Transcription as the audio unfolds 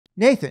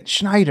Nathan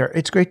Schneider,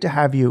 it's great to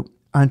have you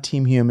on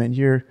Team Human.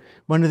 You're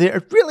one of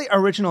the really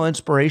original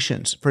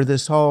inspirations for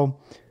this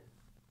whole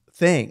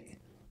thing,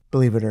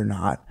 believe it or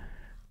not.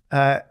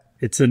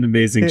 It's an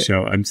amazing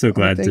show. I'm so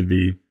glad to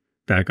be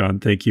back on.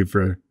 Thank you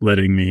for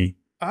letting me.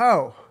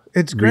 Oh,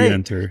 it's great.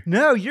 Re-enter.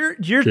 No, you're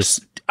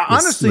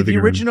honestly the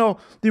original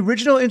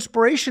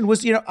inspiration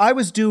was, I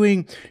was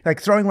doing like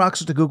throwing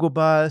rocks at the Google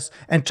bus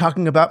and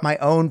talking about my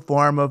own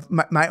form of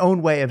my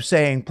own way of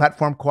saying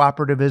platform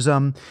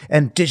cooperativism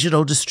and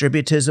digital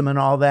distributism and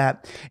all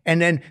that.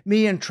 And then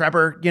me and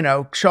Trevor,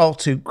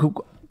 Schultz, who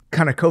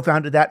kind of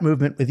co-founded that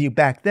movement with you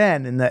back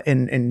then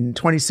in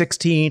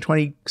 2016,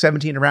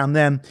 2017, around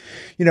then,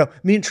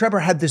 me and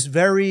Trevor had this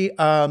very,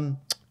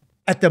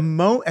 at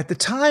the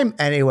time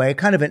anyway,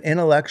 kind of an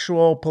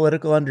intellectual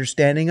political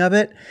understanding of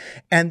it.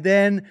 And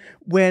then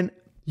when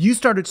you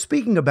started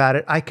speaking about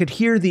it, I could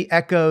hear the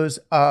echoes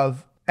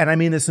of, and I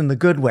mean this in the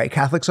good way,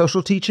 Catholic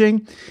social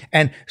teaching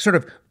and sort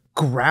of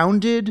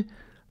grounded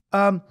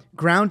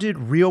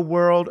real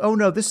world. Oh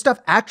no, this stuff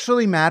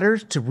actually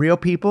matters to real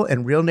people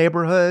in real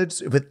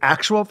neighborhoods with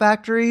actual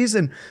factories.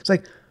 And it's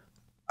like,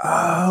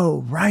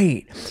 oh,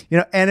 right.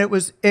 And it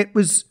was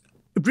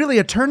really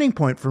a turning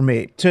point for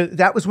me.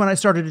 That was when I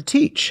started to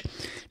teach,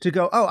 to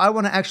go, oh, I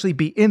want to actually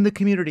be in the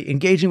community,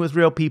 engaging with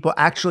real people,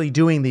 actually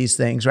doing these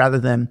things rather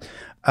than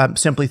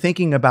simply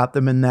thinking about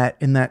them in that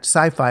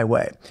sci-fi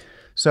way.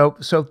 So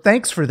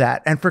thanks for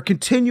that. And for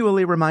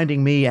continually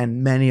reminding me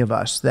and many of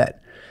us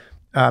that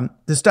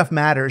this stuff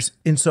matters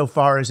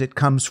insofar as it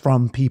comes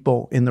from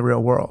people in the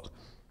real world.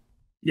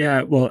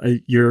 Yeah. Well,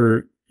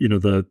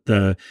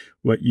 the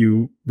what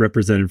you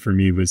represented for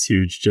me was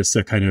huge. Just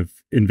a kind of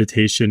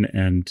invitation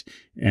and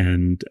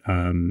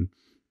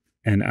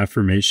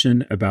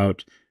affirmation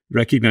about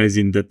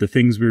recognizing that the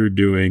things we were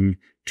doing,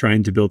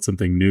 trying to build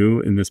something new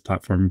in this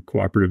platform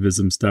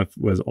cooperativism stuff,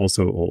 was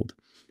also old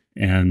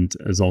and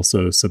is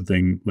also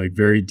something like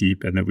very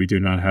deep, and that we do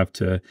not have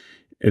to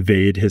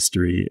evade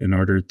history in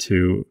order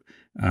to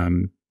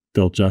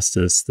build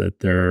justice. That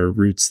there are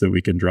roots that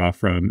we can draw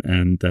from,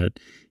 and that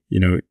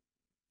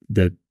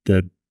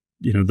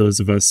those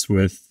of us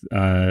with,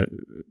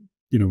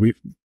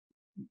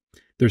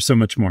 there's so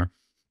much more.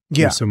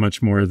 Yeah. There's so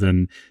much more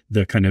than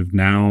the kind of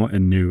now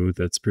and new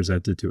that's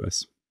presented to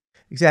us.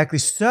 Exactly.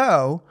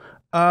 So,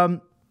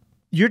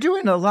 you're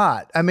doing a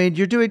lot. I mean,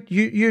 you're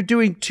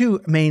doing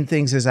two main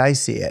things as I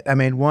see it. I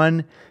mean,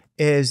 one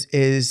is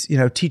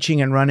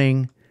teaching and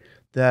running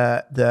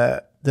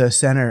the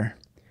center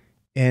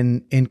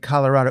in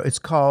Colorado. It's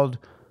called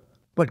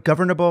what?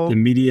 Governable? The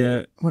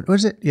Media. What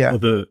was it? Yeah.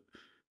 Well,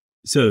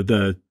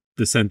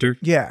 the center?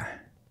 Yeah.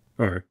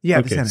 Okay.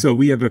 The center. So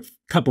we have a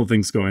couple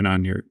things going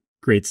on here.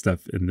 Great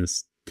stuff in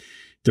this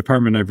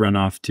department I've run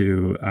off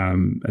to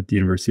at the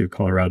University of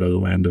Colorado, the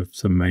land of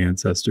some of my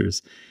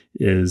ancestors,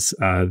 is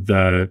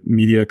the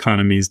Media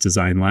Economies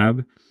Design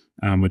Lab,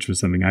 which was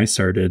something I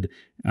started.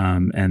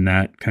 And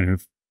that kind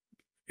of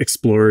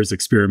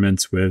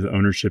experiments with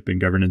ownership and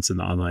governance in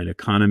the online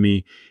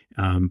economy.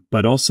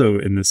 But also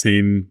in the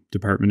same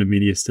Department of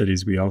Media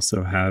Studies, we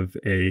also have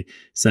a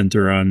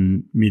center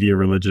on media,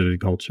 religion, and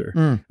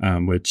culture,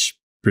 which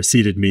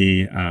preceded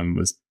me,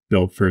 was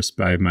built first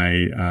by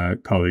my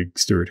colleague,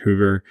 Stuart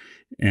Hoover.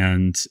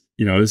 And,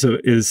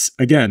 is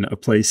again, a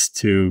place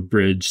to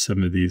bridge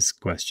some of these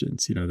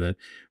questions,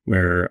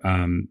 where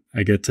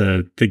I get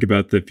to think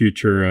about the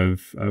future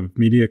of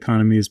media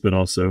economies, but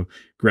also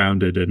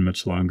grounded in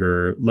much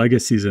longer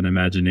legacies and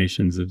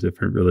imaginations of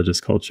different religious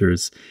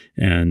cultures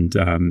and,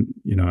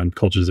 and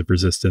cultures of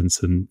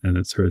resistance and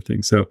that sort of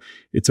thing. So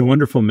it's a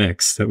wonderful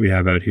mix that we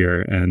have out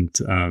here. And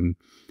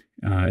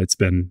it's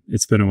been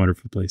a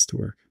wonderful place to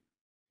work.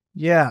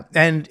 Yeah.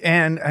 And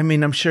I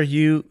mean, I'm sure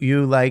you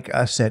like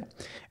us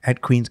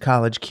at Queens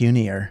College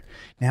CUNY are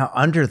now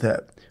under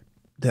the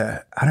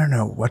I don't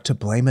know what to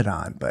blame it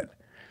on, but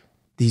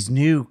these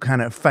new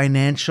kind of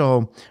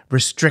financial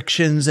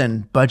restrictions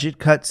and budget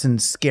cuts and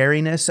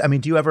scariness. I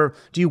mean, do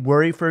you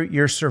worry for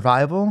your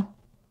survival?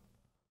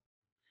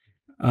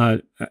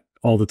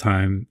 All the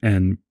time.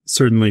 And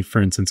certainly, for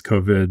instance,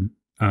 COVID,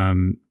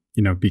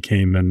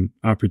 became an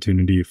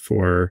opportunity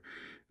for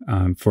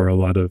a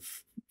lot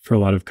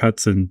of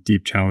cuts and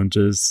deep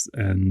challenges.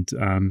 And,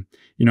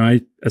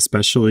 I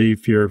especially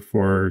fear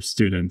for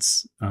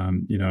students.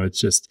 It's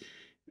just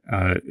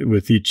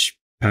with each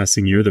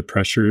passing year, the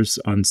pressures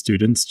on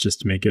students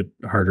just make it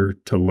harder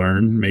to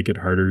learn, make it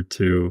harder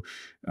to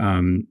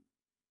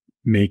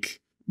make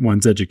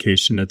one's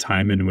education a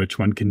time in which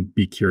one can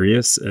be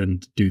curious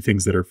and do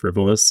things that are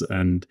frivolous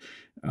and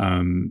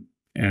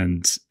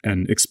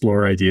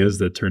explore ideas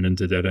that turn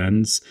into dead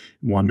ends,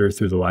 wander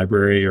through the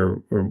library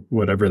or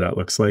whatever that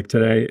looks like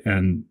today.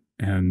 And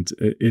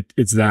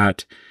it's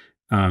that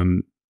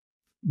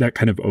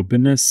kind of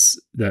openness,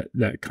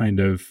 that kind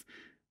of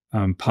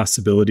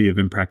possibility of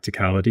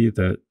impracticality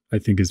that I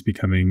think is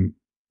becoming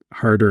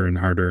harder and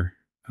harder.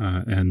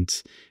 And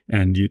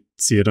you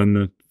see it on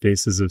the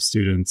faces of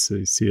students.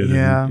 You see it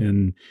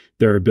in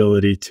their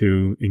ability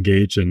to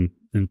engage and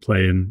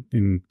play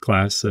in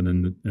class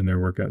and in their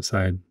work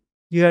outside.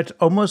 Yeah, it's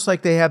almost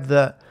like they have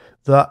the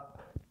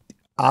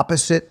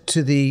opposite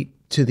to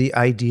the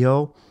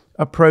ideal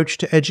approach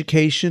to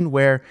education,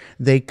 where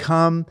they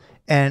come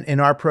and in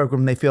our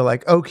program they feel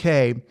like,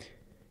 okay,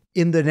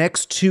 in the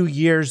next 2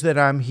 years that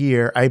I'm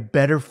here, I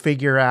better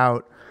figure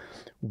out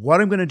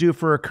what I'm going to do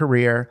for a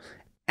career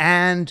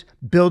and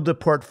build a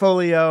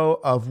portfolio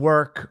of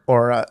work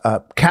or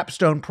a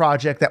capstone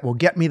project that will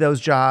get me those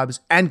jobs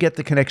and get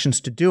the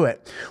connections to do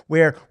it.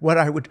 Where what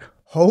I would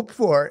hope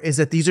for is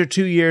that these are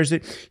 2 years.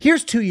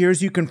 Here's 2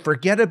 years you can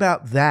forget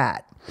about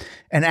that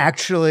and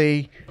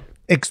actually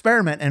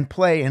experiment and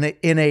play in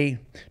an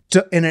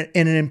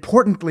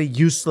importantly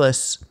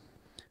useless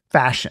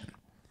fashion.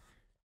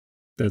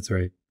 That's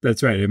right.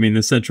 That's right. I mean,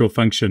 the central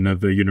function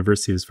of a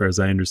university, as far as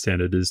I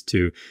understand it, is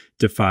to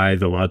defy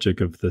the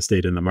logic of the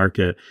state and the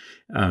market,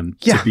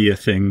 to be a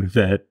thing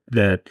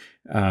that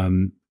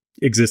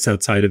exists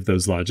outside of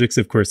those logics.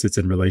 Of course, it's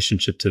in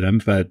relationship to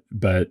them,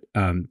 but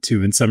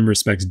to, in some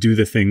respects, do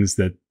the things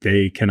that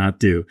they cannot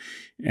do,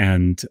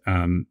 and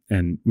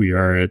we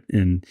are at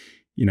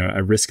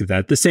risk of that.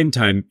 At the same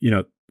time,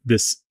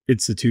 this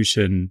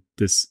institution,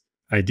 this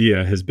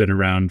idea, has been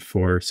around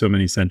for so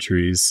many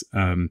centuries.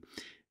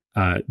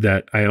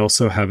 That I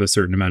also have a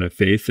certain amount of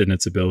faith in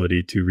its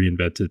ability to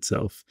reinvent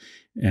itself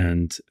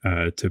and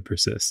to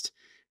persist.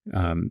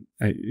 I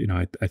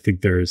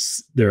think there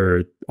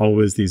are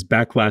always these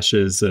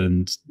backlashes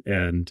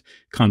and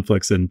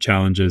conflicts and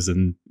challenges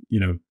and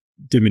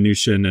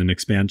diminution and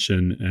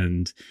expansion,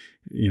 and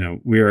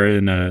we are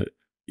in a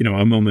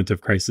moment of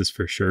crisis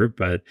for sure.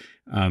 But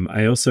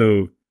I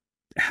also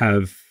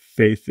have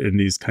faith in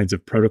these kinds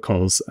of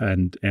protocols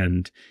and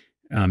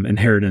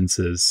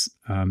inheritances,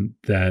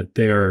 that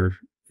they are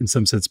in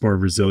some sense more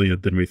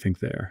resilient than we think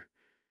they are.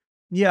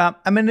 Yeah.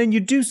 I mean, and you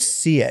do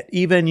see it.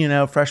 Even,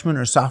 freshman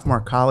or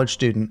sophomore college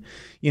student,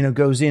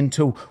 goes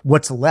into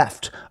what's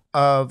left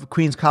of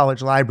Queens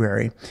College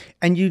Library.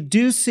 And you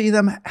do see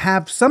them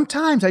have,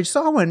 sometimes I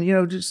saw one,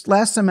 just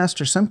last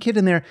semester, some kid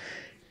in there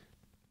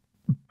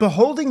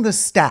beholding the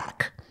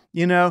stack,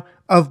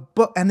 of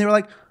book. And they were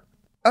like,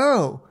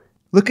 oh,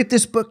 look at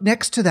this book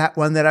next to that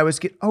one that I was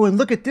getting. Oh, and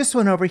look at this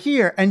one over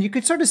here. And you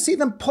could sort of see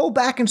them pull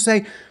back and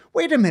say,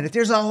 wait a minute,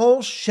 there's a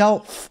whole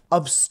shelf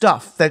of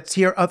stuff that's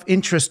here of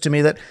interest to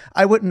me that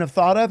I wouldn't have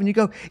thought of. And you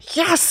go,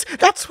 yes,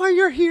 that's why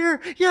you're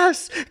here.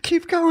 Yes,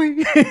 keep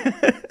going.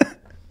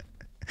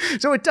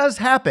 So it does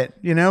happen,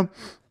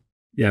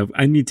 Yeah,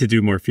 I need to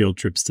do more field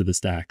trips to the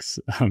stacks.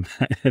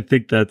 I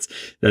think that's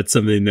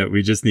something that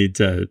we just need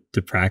to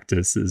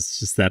practice, is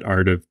just that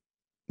art of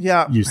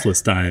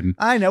useless time.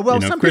 I know. Well,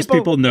 of course,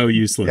 people know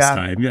useless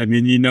time. I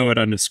mean, it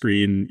on a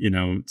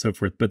screen, so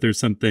forth. But there's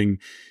something,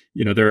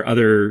 there are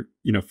other,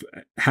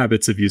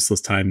 habits of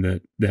useless time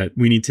that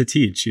we need to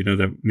teach.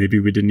 That maybe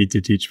we didn't need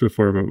to teach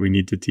before, but we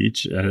need to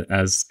teach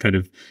as kind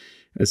of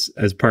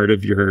as part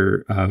of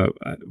your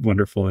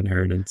wonderful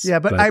inheritance. Yeah,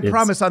 but I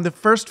promise, on the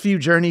first few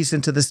journeys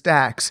into the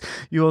stacks,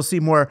 you will see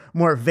more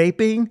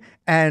vaping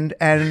and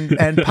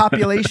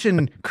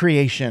population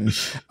creation.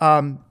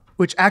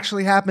 Which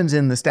actually happens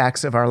in the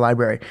stacks of our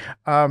library.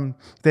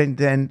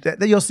 Then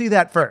you'll see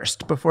that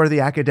first before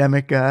the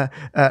academic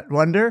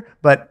wonder,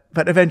 but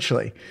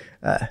eventually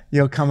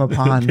you'll come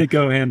upon. They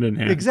go hand in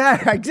hand.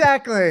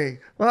 Exactly.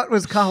 What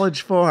was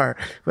college for?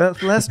 Well,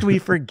 lest we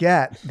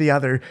forget the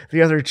other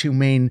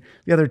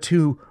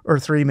two or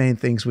three main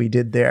things we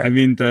did there. I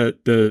mean,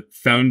 the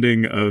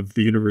founding of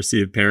the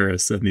University of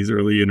Paris and these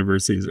early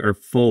universities are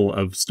full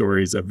of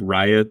stories of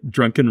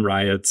drunken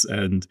riots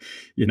and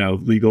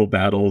legal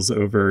battles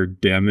over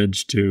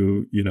damage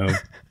to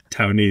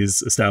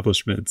townies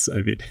establishments. I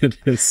mean, it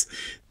is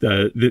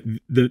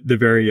the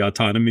very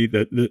autonomy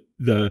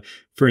that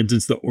for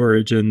instance, the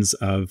origins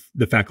of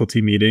the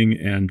faculty meeting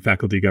and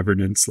faculty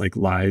governance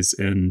lies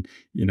in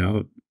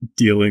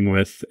dealing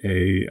with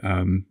a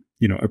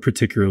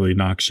particularly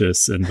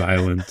noxious and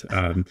violent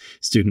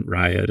student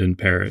riot in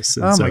Paris.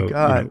 And my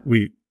God.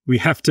 We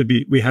have to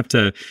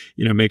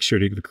make sure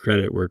to give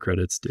credit where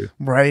credit's due.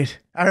 Right.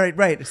 All right.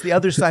 Right. It's the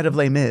other side of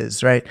Les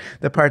Mis, right?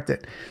 The part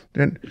that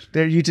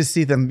there you just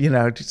see them,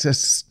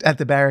 just at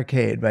the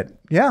barricade. But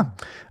yeah,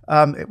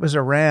 it was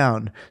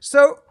around.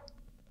 So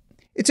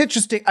it's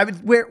interesting. I mean,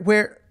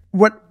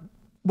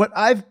 what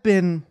I've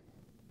been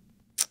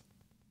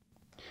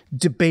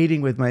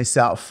debating with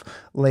myself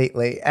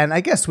lately, and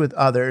I guess with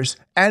others,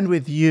 and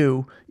with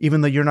you,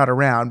 even though you're not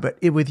around, but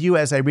with you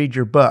as I read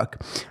your book,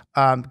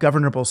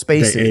 Governable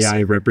Spaces. The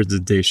AI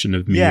representation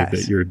of me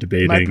that you're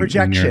debating. My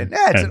projection.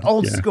 It's an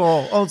old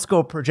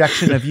school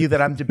projection of you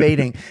that I'm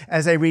debating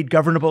as I read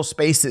Governable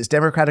Spaces,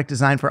 Democratic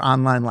Design for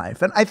Online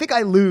Life. And I think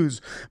I lose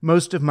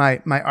most of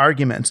my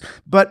arguments.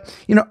 But,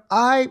 in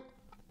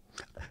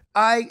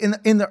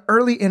the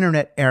early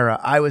internet era,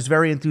 I was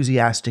very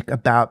enthusiastic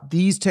about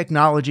these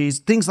technologies.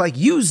 Things like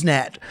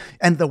Usenet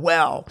and the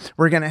Well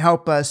were going to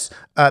help us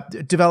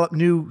develop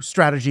new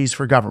strategies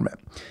for government.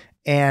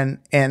 And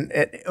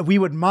we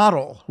would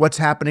model what's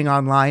happening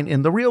online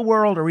in the real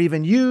world, or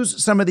even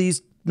use some of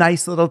these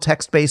nice little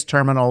text-based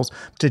terminals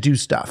to do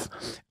stuff.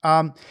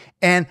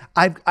 And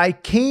I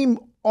came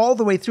all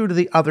the way through to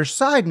the other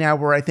side now,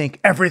 where I think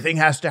everything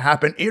has to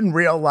happen in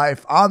real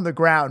life on the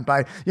ground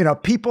by,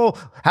 people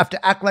have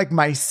to act like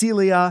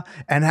mycelia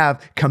and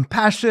have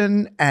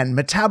compassion and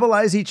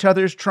metabolize each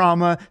other's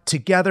trauma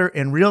together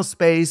in real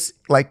space,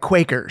 like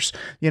Quakers,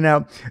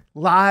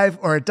 live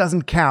or it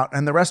doesn't count.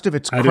 And the rest of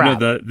it's crap. I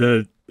don't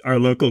know, our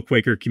local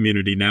Quaker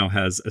community now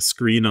has a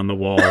screen on the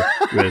wall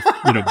with,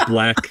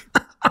 black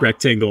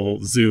rectangle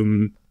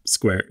Zoom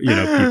square,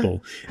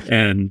 people.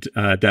 And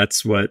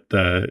that's what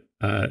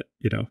I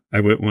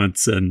went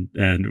once and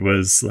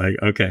was like,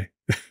 okay,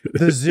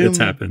 it's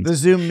happened. The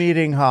Zoom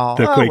meeting hall.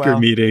 The Quaker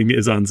meeting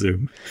is on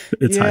Zoom.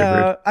 It's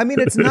hybrid. I mean,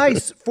 it's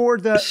nice for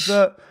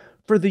the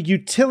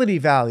utility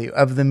value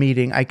of the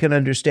meeting. I can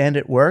understand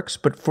it works,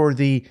 but for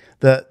the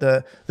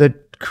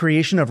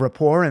creation of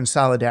rapport and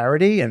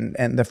solidarity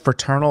and the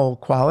fraternal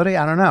quality,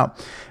 I don't know.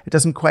 It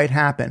doesn't quite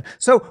happen.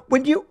 So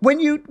when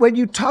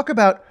you talk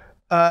about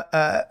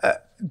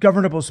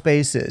governable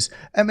spaces,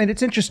 I mean,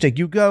 it's interesting.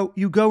 You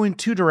go in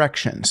two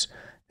directions,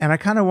 and I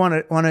kind of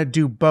want to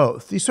do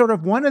both.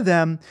 One of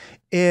them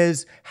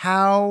is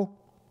how,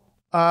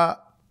 at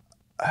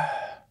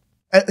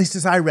least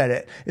as I read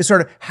it, is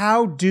sort of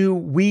how do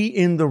we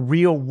in the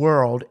real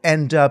world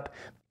end up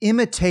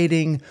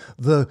imitating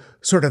the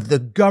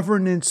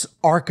governance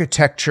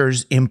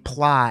architectures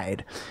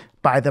implied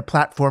by the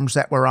platforms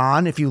that we're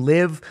on. If you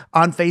live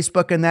on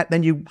Facebook and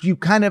then you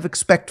kind of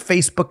expect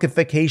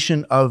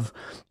Facebookification of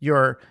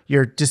your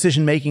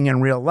decision-making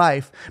in real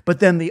life. But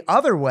then the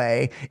other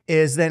way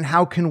is then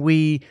how can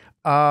we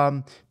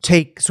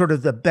take sort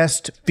of the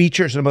best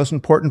features, the most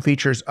important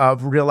features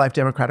of real-life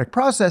democratic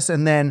process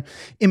and then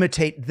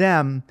imitate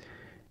them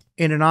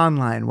in an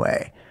online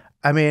way?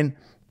 I mean,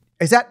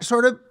 is that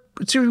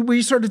were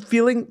you sort of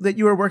feeling that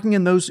you were working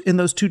in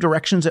those two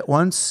directions at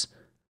once?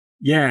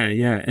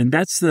 Yeah. And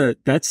that's the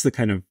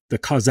kind of the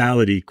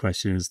causality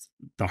question is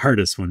the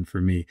hardest one for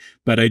me,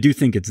 but I do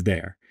think it's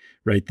there,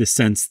 right? The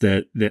sense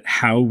that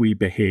how we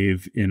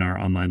behave in our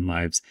online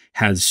lives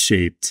has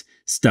shaped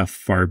stuff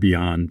far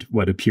beyond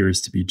what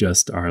appears to be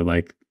just our,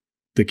 like,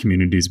 the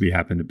communities we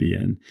happen to be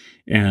in.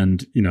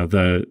 And,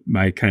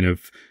 my kind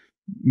of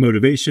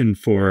motivation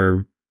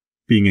for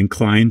being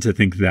inclined to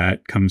think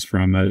that comes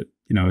from a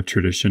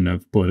tradition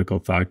of political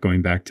thought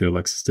going back to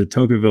Alexis de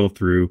Tocqueville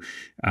through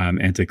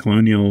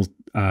anti-colonial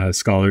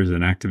scholars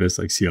and activists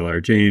like C.L.R.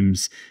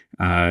 James,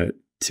 to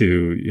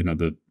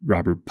the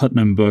Robert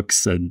Putnam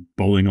books and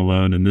Bowling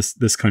Alone and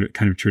this kind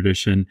of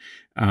tradition,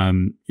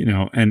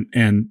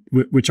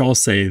 which all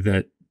say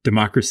that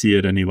democracy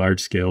at any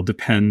large scale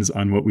depends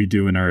on what we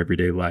do in our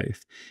everyday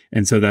life.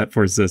 And so that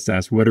forces us to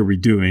ask, what are we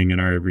doing in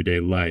our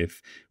everyday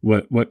life?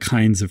 What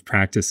kinds of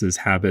practices,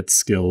 habits,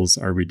 skills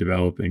are we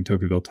developing?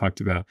 Tocqueville talked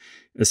about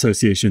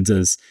associations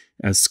as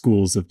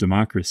schools of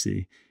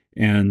democracy.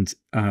 And,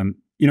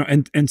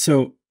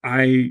 so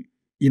I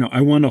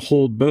want to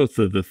hold both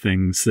of the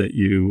things that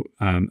you,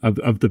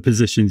 of the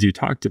positions you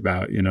talked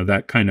about,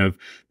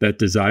 that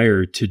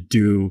desire to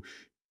do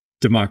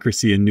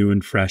democracy in new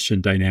and fresh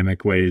and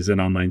dynamic ways in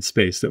online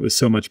space. That was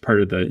so much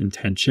part of the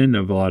intention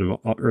of a lot of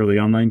early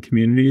online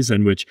communities,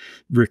 and which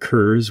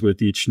recurs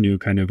with each new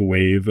kind of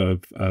wave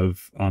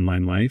of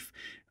online life.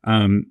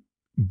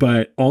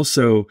 But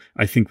also,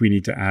 I think we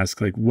need to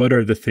ask, like, what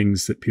are the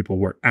things that people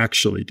were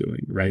actually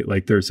doing, right?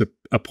 Like, there's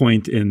a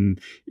point in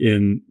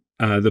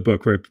the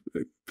book where I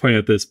point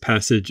out this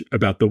passage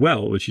about the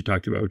well, which you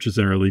talked about, which is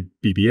an early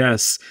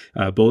BBS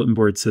bulletin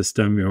board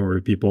system, where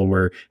people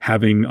were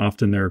having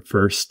often their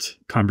first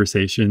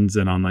conversations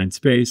in online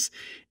space.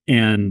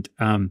 And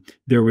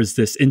there was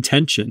this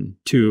intention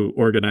to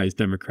organize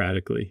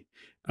democratically.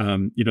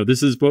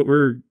 This is what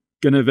we're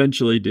going to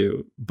eventually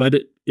do. But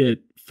it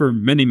for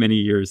many, many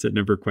years, it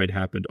never quite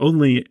happened.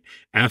 Only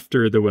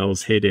after the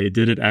well's heyday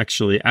did it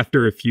actually,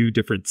 after a few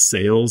different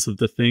sales of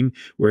the thing,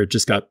 where it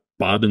just got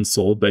bought and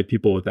sold by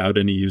people without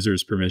any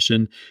user's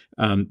permission,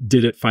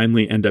 did it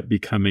finally end up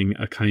becoming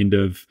a kind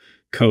of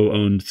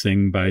co-owned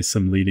thing by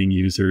some leading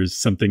users,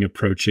 something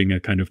approaching a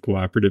kind of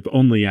cooperative,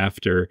 only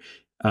after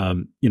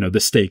the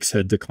stakes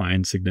had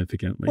declined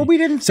significantly. Well, we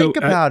didn't think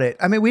about it.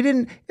 And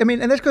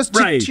this goes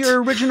to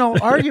your original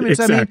arguments.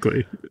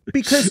 Exactly.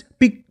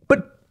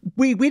 But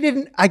we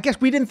didn't, I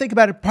guess we didn't think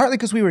about it partly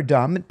because we were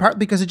dumb and partly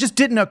because it just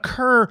didn't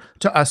occur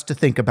to us to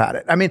think about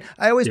it. I mean,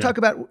 I always talk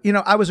about,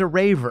 I was a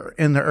raver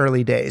in the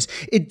early days.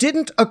 It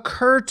didn't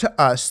occur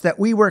to us that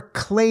we were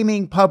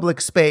claiming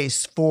public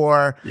space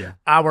for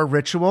our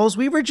rituals.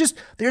 We were just,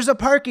 there's a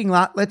parking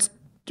lot, it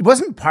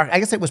wasn't I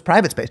guess it was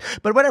private space,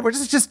 but whatever,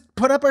 just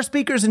put up our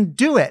speakers and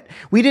do it.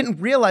 We didn't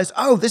realize,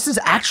 this is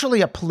actually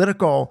a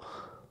political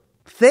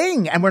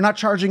thing and we're not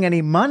charging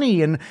any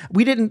money. And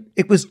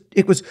it was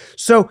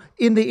so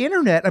in the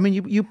internet, I mean,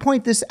 you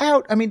point this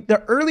out. I mean,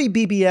 the early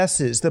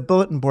BBSs, the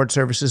bulletin board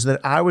services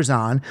that I was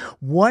on,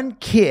 one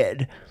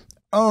kid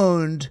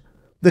owned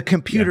the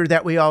computer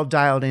that we all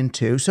dialed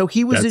into. So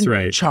he was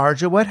in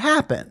charge of what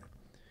happened.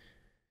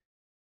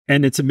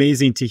 And it's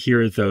amazing to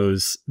hear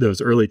those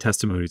early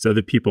testimonies of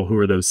the people who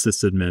were those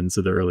sysadmins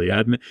of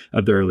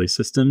the early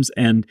systems.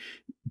 And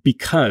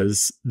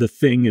because the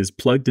thing is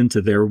plugged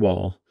into their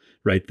wall,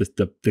 right?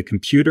 The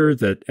computer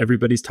that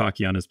everybody's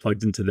talking on is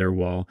plugged into their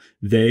wall.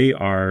 They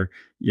are,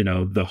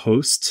 the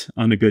host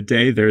on a good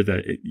day.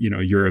 They're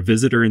you're a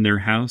visitor in their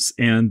house,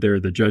 and they're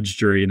the judge,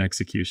 jury, and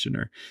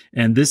executioner.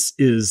 And this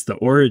is the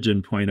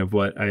origin point of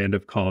what I end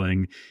up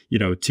calling,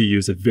 to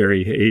use a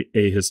very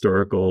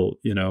ahistorical,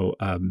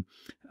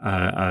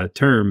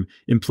 term,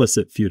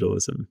 implicit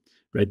feudalism,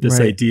 right? This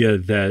idea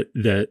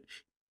that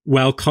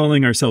while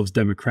calling ourselves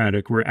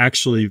democratic, we're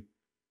actually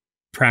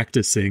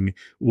practicing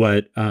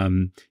what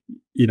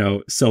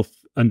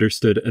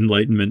self-understood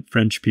Enlightenment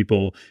French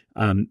people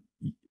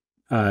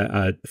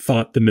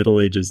thought the Middle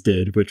Ages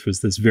did, which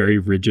was this very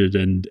rigid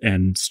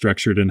and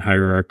structured and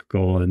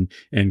hierarchical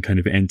and kind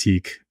of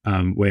antique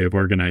way of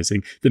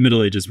organizing. The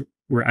Middle Ages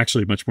were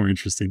actually much more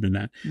interesting than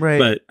that. Right.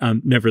 But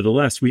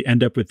nevertheless, we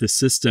end up with this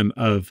system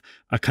of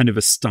a kind of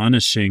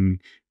astonishing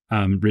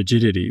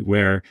rigidity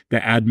where the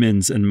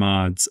admins and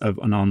mods of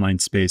an online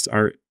space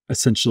are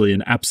essentially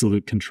in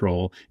absolute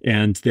control,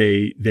 and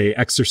they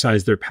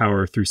exercise their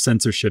power through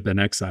censorship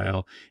and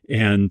exile.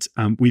 And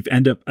we've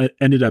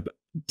ended up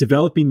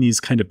developing these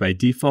kind of by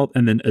default,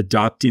 and then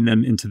adopting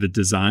them into the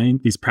design,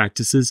 these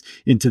practices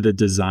into the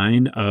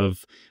design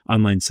of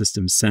online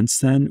systems. Since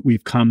then,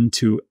 we've come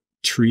to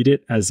treat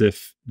it as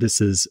if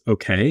this is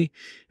okay.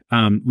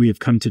 We have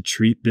come to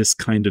treat this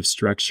kind of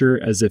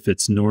structure as if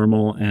it's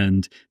normal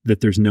and that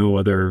there's no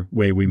other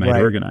way we might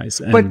organize.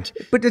 And,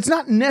 but it's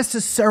not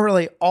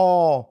necessarily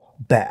all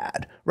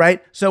bad,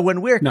 right? So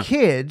when we're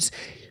kids,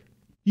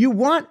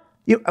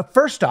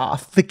 first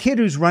off, the kid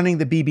who's running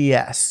the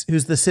BBS,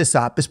 who's the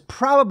sysop, is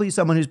probably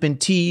someone who's been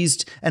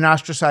teased and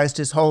ostracized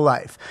his whole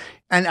life.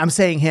 And I'm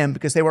saying him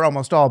because they were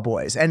almost all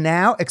boys. And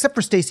now, except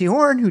for Stacey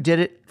Horn, who did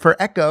it for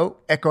Echo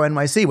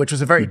NYC, which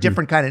was a very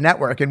different kind of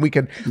network. And we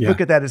could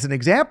look at that as an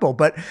example.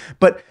 But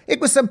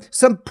it was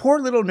some poor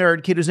little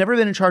nerd kid who's never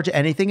been in charge of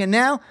anything. And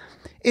now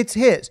it's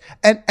his.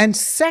 And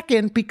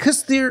second,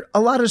 because there are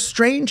a lot of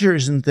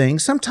strangers and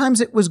things,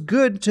 sometimes it was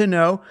good to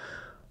know,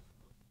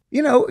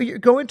 you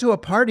go into a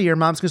party, your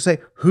mom's going to say,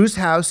 whose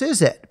house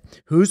is it?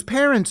 Whose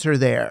parents are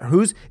there?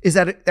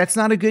 That's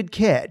not a good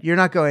kid. You're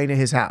not going to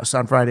his house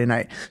on Friday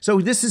night.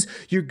 So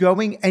you're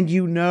going and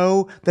you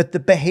know that the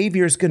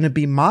behavior is going to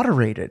be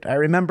moderated. I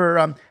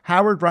remember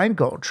Howard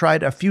Rheingold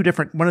tried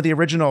one of the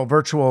original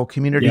virtual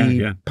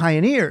community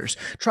pioneers,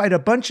 tried a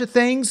bunch of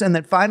things. And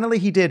then finally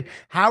he did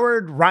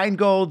Howard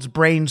Rheingold's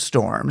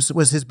Brainstorms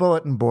was his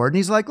bulletin board. And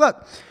he's like,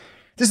 look,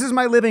 this is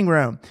my living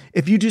room.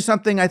 If you do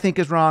something I think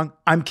is wrong,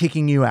 I'm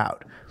kicking you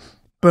out.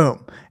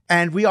 Boom.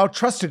 And we all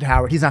trusted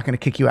Howard. He's not going to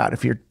kick you out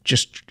if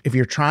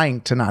you're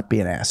trying to not be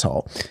an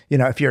asshole,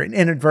 if you're an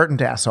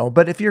inadvertent asshole.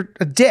 But if you're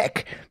a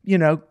dick,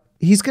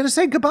 he's going to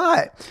say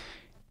goodbye.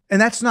 And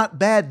that's not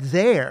bad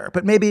there.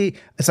 But maybe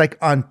it's like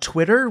on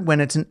Twitter when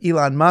it's an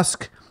Elon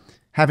Musk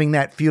having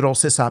that feudal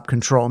sysop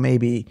control,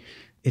 maybe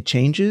it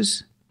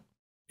changes.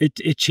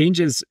 It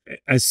changes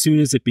as soon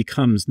as it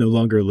becomes no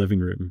longer a living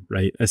room,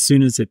 right? As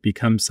soon as it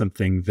becomes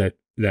something that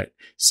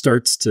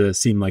starts to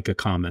seem like a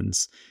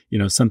commons,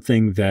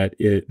 something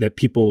that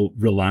people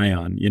rely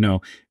on.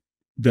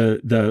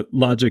 The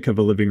logic of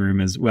a living room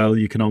is, well,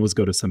 you can always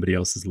go to somebody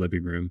else's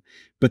living room.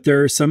 But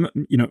there are some,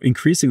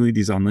 increasingly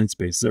these online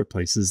spaces are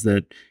places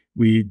that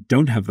we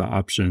don't have the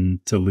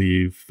option to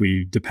leave.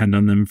 We depend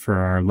on them for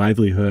our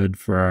livelihood,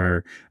 for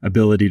our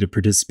ability to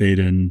participate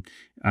in,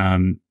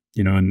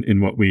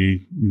 in what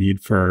we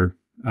need for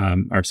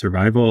our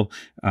survival.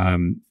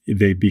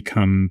 They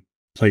become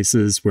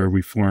places where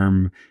we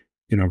form,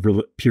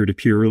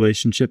 peer-to-peer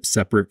relationships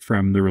separate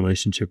from the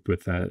relationship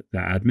with the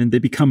admin. They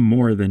become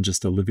more than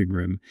just a living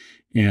room,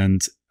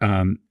 and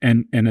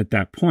at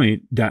that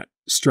point, that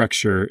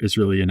structure is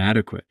really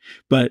inadequate.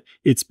 But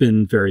it's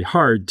been very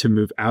hard to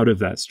move out of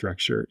that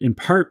structure, in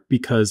part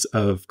because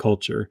of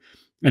culture.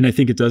 And I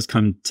think it does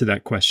come to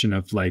that question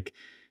of like,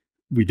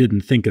 we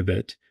didn't think of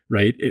it.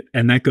 Right.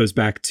 And that goes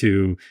back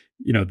to,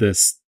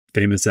 this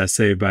famous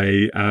essay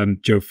by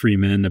Joe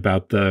Freeman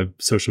about the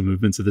social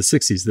movements of the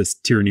 60s, this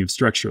tyranny of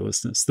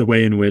structurelessness, the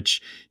way in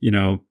which,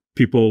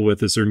 people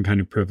with a certain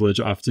kind of privilege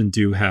often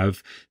do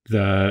have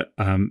the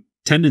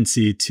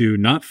tendency to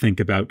not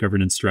think about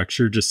governance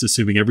structure, just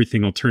assuming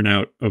everything will turn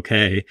out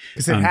okay.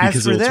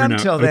 Because it'll turn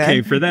out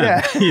okay for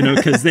them,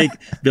 because they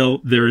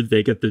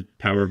get the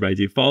power by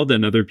default,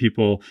 and other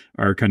people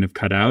are kind of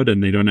cut out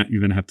and they don't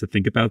even have to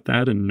think about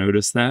that and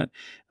notice that.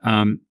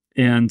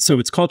 And so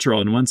it's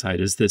cultural on one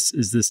side is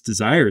this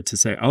desire to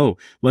say, oh,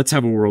 let's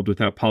have a world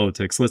without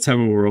politics. Let's have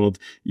a world,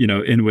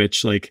 in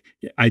which like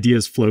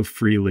ideas flow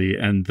freely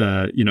and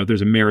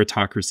there's a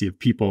meritocracy of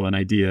people and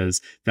ideas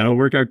that'll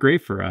work out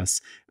great for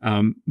us.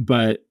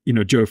 But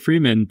Joe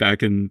Freeman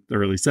back in the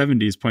early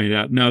 70s pointed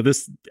out, no,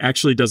 this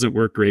actually doesn't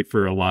work great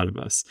for a lot of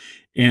us.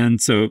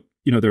 And so,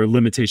 there are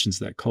limitations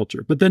to that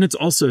culture, but then it's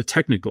also a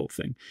technical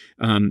thing,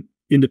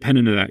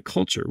 independent of that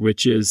culture,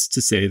 which is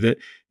to say that,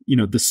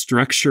 the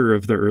structure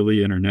of the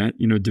early internet,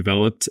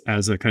 developed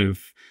as a kind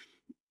of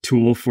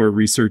tool for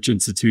research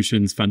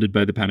institutions funded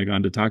by the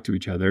Pentagon to talk to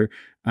each other,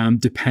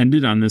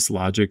 depended on this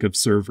logic of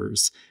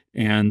servers.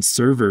 And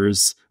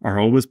servers are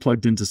always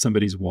plugged into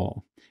somebody's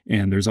wall.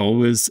 And there's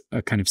always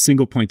a kind of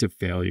single point of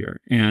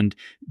failure. And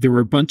there were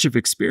a bunch of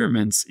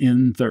experiments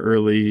in the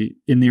early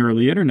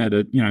internet.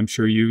 I'm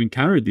sure you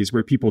encountered these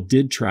where people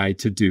did try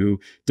to do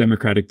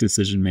democratic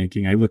decision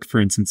making. I look, for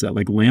instance, at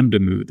like Lambda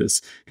Moo,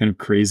 this kind of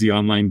crazy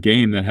online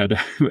game that had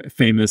a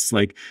famous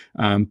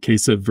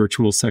case of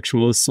virtual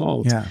sexual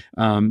assault. Yeah.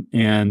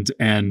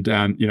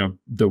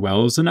 The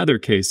Well is another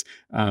case.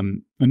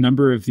 A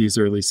number of these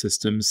early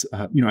systems.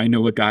 I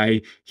know a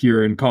guy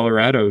here in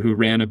Colorado who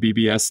ran a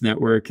BBS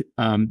network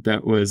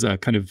that was a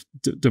kind of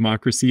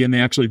democracy, and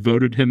they actually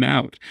voted him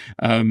out.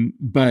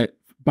 But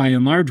by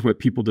and large, what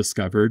people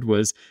discovered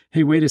was,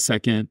 hey, wait a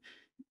second,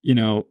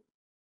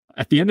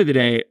 at the end of the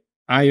day,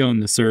 I own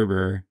the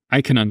server.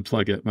 I can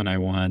unplug it when I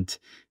want.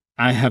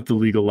 I have the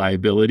legal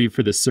liability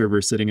for the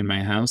server sitting in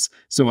my house.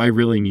 So I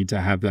really need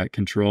to have that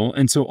control.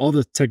 And so all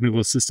the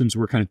technical systems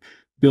were kind of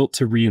built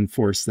to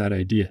reinforce that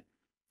idea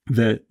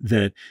that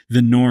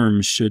the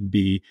norm should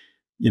be,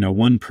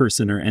 one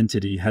person or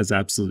entity has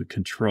absolute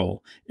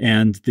control.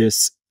 And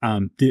this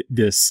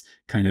this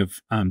kind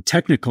of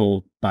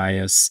technical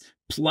bias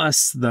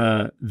plus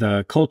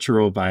the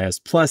cultural bias,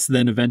 plus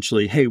then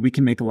eventually, hey, we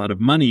can make a lot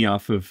of money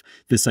off of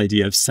this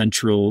idea of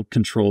central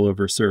control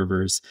over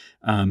servers,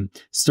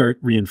 start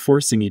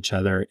reinforcing each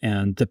other.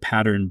 And the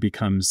pattern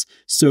becomes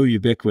so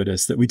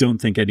ubiquitous that we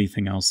don't think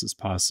anything else is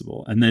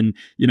possible. And then,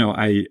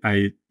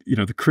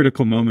 the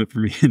critical moment for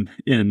me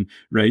in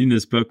writing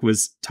this book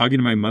was talking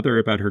to my mother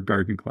about her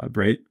garden club,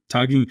 right?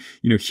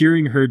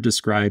 Hearing her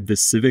describe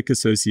this civic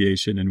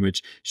association in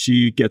which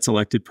she gets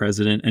elected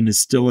president and is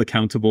still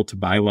accountable to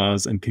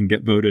bylaws and can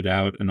get voted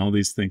out and all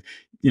these things,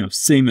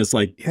 same as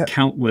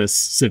countless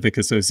civic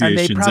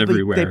associations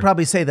everywhere. They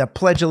probably say the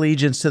pledge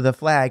allegiance to the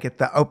flag at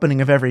the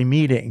opening of every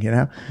meeting,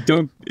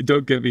 Don't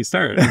get me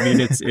started. I mean,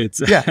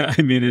 it's yeah.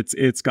 I mean,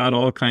 it's got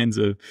all kinds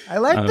of. I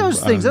like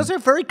those things. Those are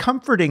very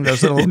comforting.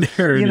 Those little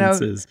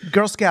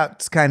Girl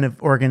Scouts kind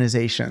of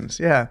organizations.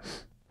 Yeah.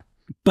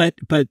 But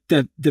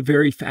the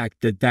very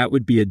fact that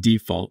would be a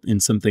default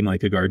in something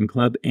like a garden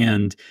club,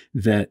 and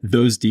that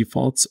those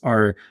defaults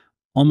are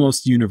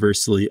almost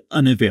universally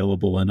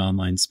unavailable in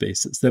online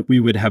spaces, that we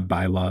would have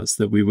bylaws,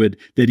 that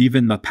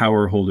even the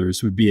power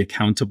holders would be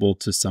accountable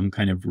to some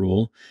kind of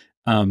rule,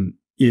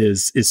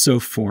 is so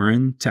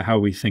foreign to how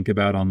we think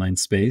about online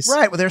space.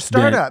 Right. Well, they're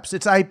startups.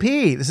 It's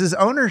IP. This is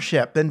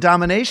ownership and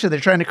domination. They're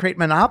trying to create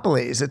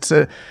monopolies. It's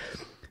a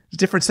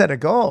different set of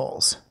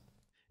goals.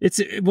 It's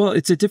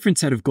a different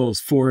set of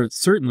goals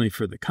certainly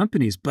for the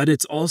companies, but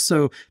it's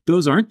also,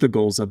 those aren't the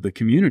goals of the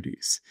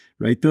communities,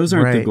 right? Those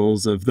aren't the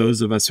goals of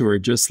those of us who are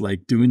just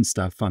like doing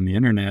stuff on the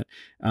internet.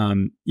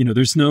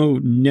 There's no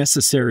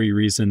necessary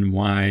reason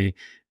why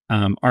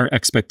our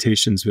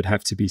expectations would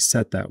have to be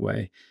set that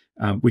way.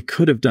 We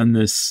could have done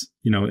this,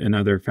 in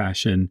other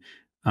fashion,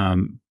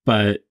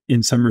 but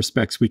in some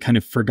respects we kind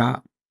of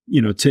forgot,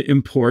 to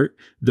import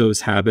those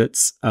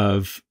habits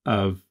of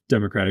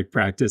democratic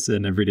practice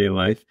in everyday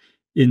life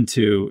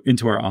into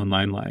our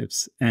online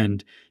lives.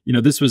 And,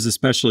 this was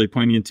especially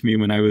poignant to me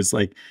when I was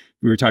we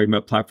were talking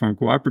about platform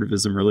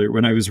cooperativism earlier,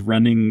 when I was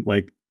running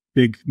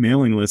big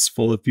mailing lists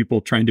full of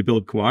people trying to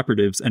build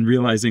cooperatives and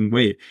realizing,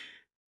 wait,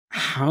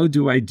 how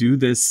do I do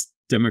this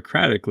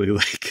democratically?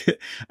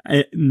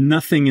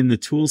 Nothing in the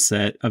tool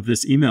set of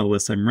this email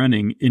list I'm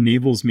running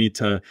enables me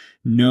to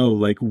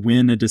know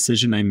when a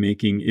decision I'm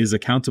making is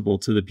accountable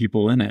to the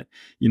people in it.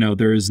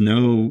 There is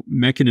no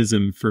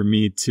mechanism for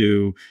me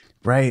to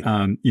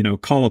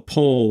call a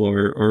poll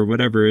or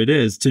whatever it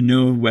is to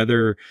know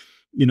whether,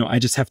 I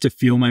just have to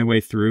feel my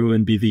way through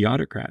and be the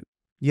autocrat.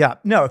 Yeah.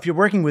 No, if you're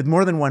working with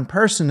more than one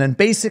person, then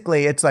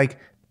basically it's like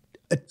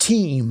a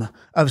team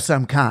of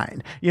some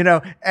kind,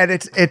 and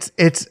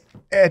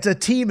it's a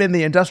team in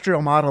the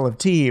industrial model of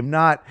team,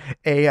 not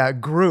a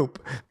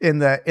group in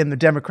the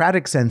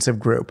democratic sense of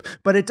group.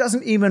 But it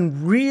doesn't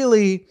even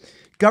really,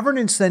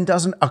 governance then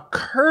doesn't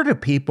occur to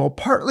people,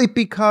 partly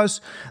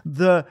because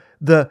the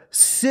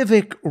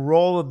civic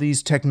role of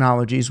these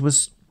technologies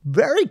was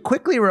very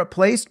quickly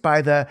replaced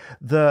by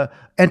the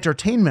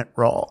entertainment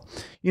role.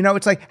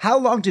 It's like, how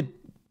long did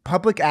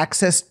public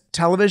access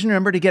television,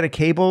 remember, to get a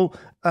cable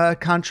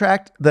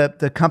contract,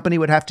 the company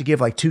would have to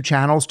give 2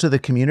 channels to the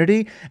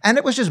community, and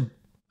it was just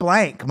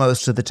blank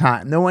most of the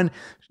time.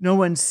 No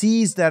one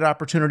sees that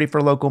opportunity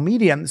for local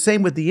media. And the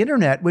same with the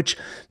internet, which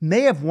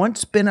may have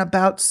once been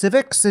about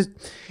civics.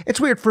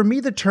 It's weird. For me,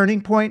 the turning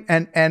point,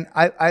 and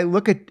I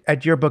look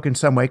at your book in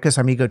some way, because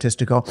I'm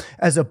egotistical,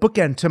 as a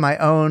bookend to my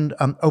own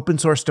open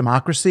source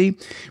democracy,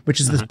 which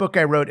is this book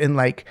I wrote in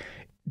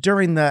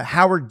during the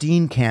Howard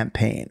Dean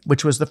campaign,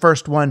 which was the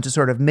first one to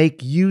sort of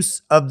make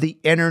use of the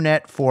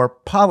internet for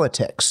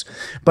politics.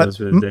 But those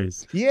were the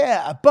days.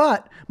 Yeah,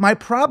 but my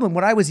problem,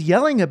 what I was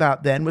yelling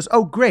about then was,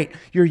 oh, great,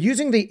 you're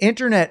using the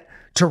internet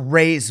to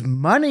raise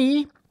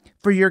money.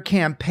 for your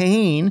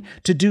campaign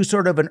to do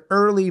sort of an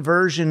early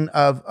version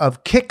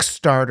of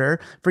Kickstarter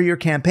for your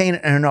campaign.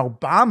 And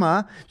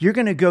Obama, you're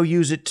going to go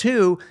use it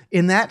too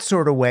in that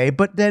sort of way.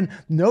 But then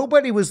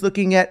nobody was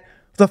looking at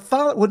the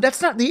follow. Well,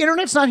 that's not, the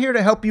internet's not here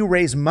to help you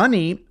raise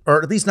money,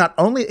 or at least not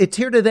only, it's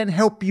here to then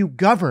help you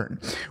govern.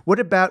 What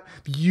about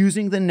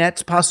using the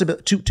net's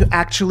possibility to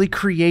actually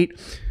create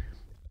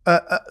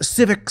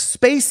civic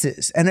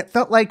spaces? And it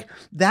felt like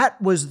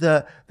that was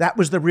the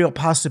real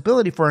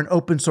possibility for an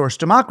open source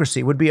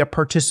democracy, would be a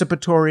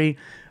participatory.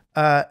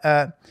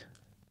 But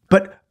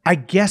I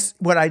guess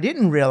what I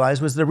didn't realize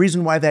was the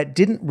reason why that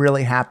didn't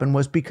really happen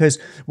was because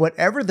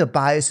whatever the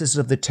biases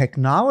of the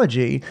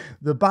technology,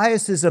 the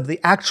biases of the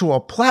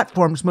actual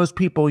platforms most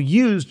people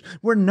used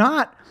were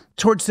not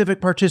towards civic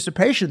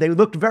participation. They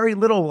looked very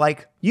little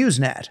like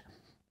Usenet.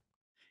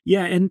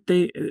 Yeah, and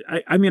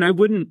I mean, I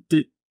wouldn't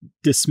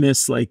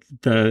dismiss like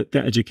the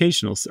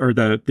educational or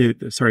the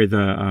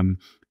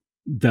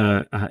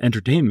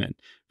entertainment,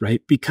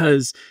 right?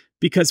 Because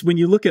when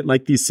you look at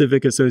like these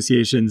civic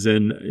associations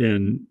and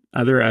in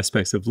other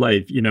aspects of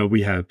life,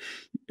 we have,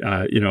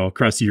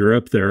 across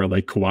Europe, there are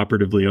like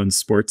cooperatively owned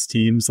sports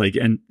teams, like,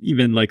 and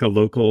even like a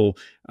local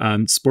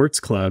sports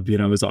club,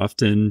 is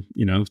often,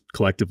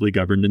 collectively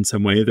governed in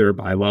some way. There are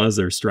bylaws,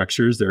 there are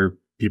structures, there are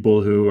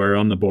people who are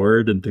on the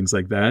board and things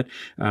like that.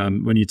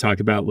 When you talk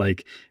about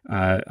like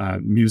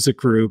music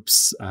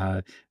groups,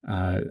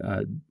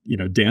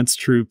 dance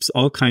troupes,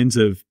 all kinds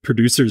of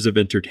producers of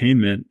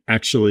entertainment,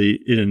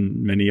 actually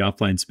in many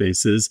offline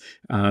spaces,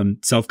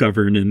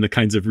 self-govern in the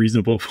kinds of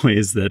reasonable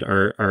ways that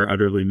are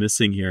utterly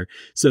missing here.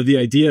 So the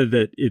idea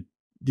that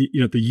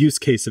the use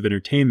case of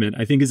entertainment,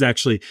 I think, is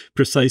actually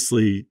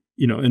precisely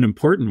an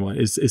important one,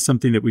 is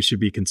something that we should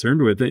be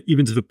concerned with,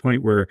 even to the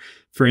point where,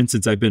 for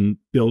instance, I've been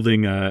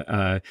building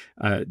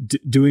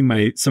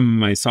doing some of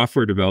my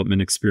software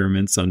development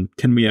experiments on,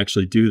 can we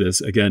actually do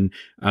this? Again,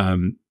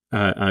 going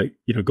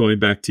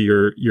back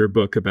to your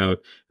book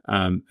about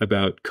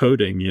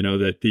coding,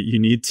 that you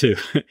need to,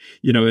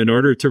 in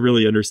order to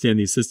really understand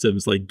these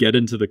systems, like get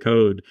into the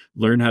code,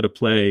 learn how to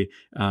play.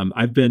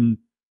 I've been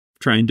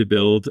trying to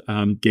build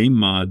game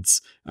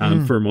mods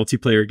for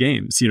multiplayer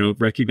games,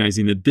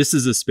 recognizing that this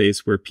is a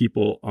space where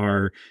people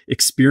are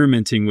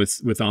experimenting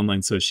with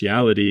online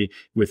sociality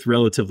with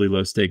relatively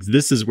low stakes.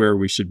 This is where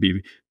we should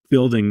be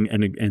building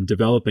and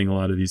developing a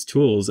lot of these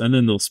tools, and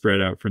then they'll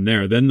spread out from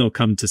there. Then they'll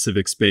come to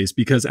civic space,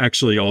 because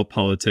actually all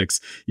politics,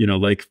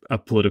 like a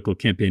political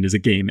campaign, is a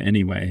game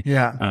anyway.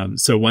 Yeah.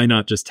 So why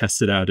not just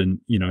test it out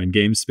in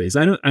game space?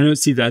 I don't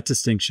see that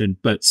distinction,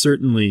 but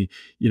certainly,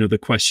 the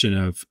question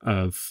of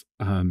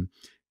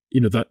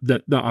the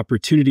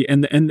opportunity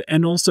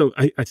and also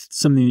I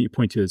something that you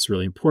point to that's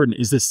really important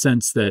is this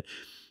sense that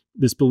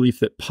this belief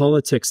that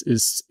politics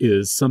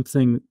is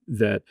something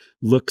that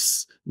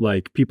looks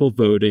like people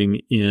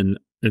voting in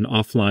an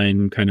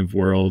offline kind of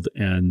world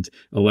and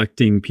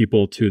electing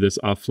people to this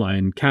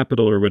offline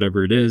capital or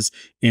whatever it is.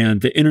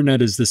 And the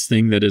internet is this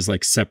thing that is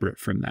like separate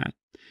from that,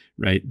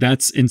 right?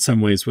 That's in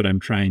some ways what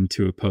I'm trying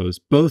to oppose,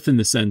 both in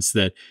the sense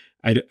that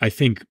I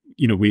think,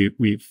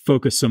 we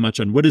focus so much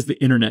on what is the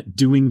internet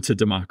doing to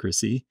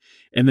democracy.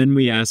 And then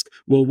we ask,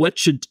 well, what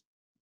should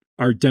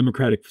our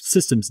democratic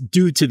systems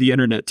do to the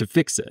internet to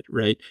fix it,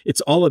 right?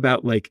 It's all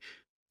about like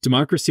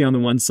democracy on the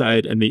one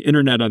side and the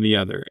internet on the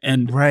other.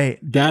 And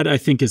that, I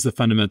think, is the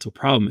fundamental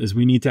problem, is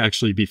we need to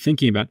actually be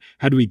thinking about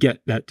how do we get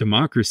that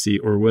democracy,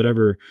 or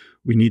whatever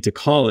we need to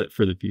call it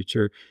for the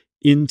future,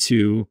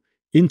 into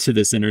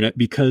this internet,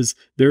 because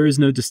there is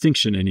no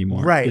distinction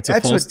anymore. Right. It's a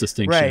false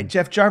distinction. Right.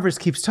 Jeff Jarvis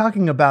keeps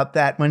talking about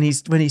that when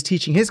he's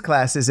teaching his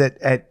classes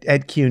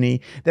at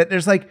CUNY, that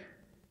there's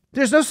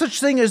no such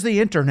thing as the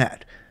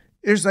internet.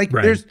 There's like,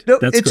 there's no,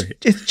 That's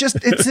great.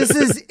 This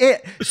is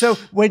it. So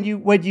when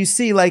you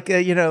see like,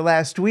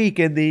 last week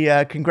in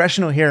the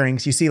congressional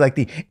hearings, you see like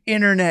the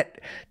internet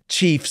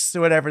chiefs,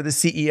 or whatever, the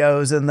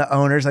CEOs and the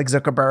owners like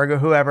Zuckerberg or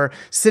whoever,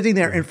 sitting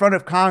there in front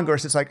of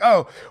Congress. It's like,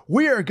 oh,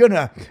 we're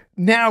gonna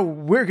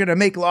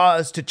make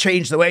laws to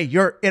change the way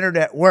your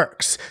internet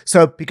works.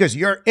 So because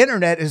your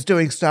internet is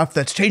doing stuff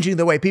that's changing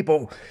the way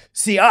people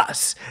see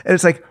us. And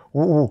it's like,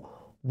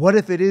 what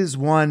if it is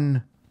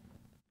one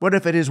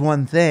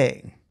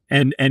thing?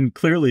 And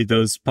clearly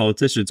those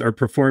politicians are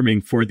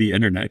performing for the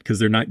internet because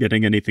they're not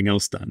getting anything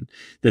else done.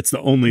 That's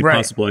the only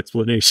possible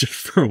explanation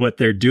for what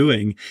they're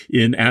doing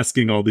in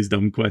asking all these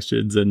dumb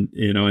questions and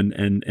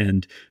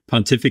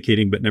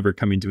pontificating, but never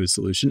coming to a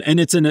solution. And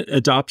it's an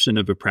adoption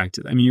of a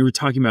practice. I mean, you were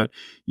talking about,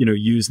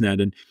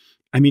 Usenet, and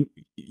I mean,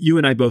 you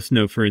and I both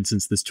know, for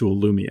instance, this tool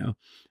Lumio.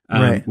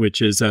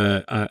 Which is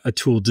a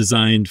tool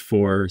designed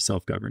for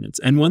self-governance.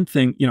 And one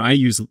thing, I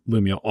use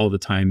Lumio all the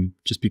time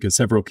just because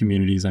several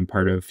communities I'm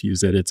part of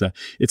use it.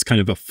 It's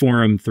kind of a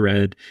forum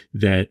thread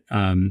that,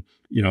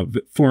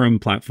 forum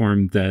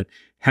platform that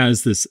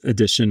has this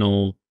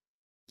additional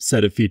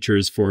set of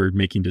features for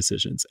making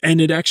decisions. And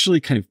it actually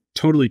kind of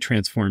totally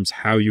transforms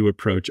how you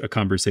approach a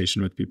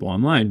conversation with people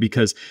online,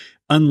 because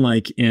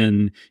unlike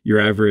in your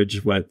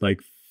average,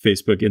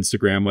 Facebook,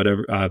 Instagram,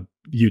 whatever,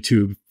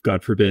 YouTube,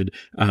 God forbid,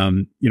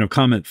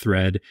 comment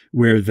thread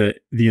where the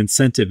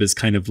incentive is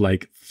kind of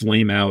like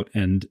flame out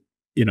and,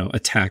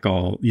 attack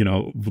all,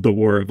 the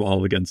war of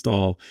all against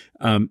all.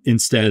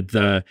 Instead,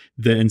 the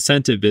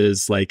incentive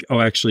is like,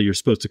 oh, actually, you're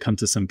supposed to come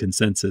to some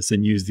consensus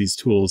and use these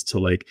tools to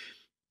like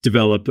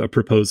develop a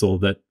proposal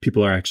that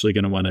people are actually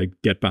going to want to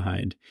get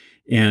behind.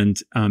 And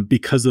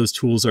because those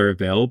tools are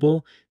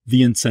available,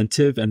 the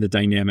incentive and the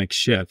dynamic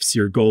shifts.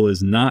 Your goal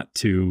is not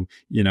to,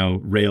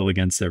 rail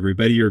against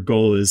everybody. Your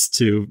goal is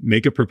to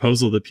make a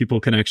proposal that people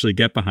can actually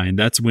get behind.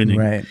 That's winning,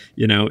 right,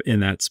 in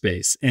that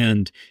space.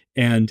 And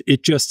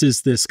it just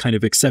is this kind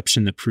of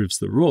exception that proves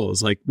the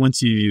rules. Like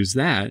once you use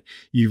that,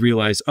 you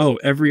realize, oh,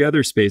 every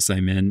other space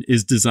I'm in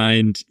is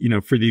designed,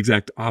 for the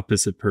exact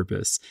opposite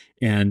purpose.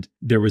 And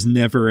there was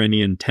never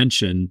any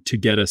intention to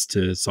get us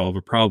to solve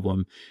a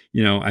problem.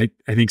 I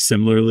think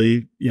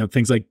similarly,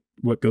 things like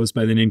what goes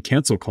by the name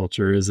cancel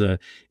culture is a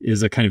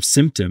kind of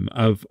symptom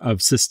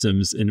of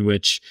systems in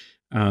which,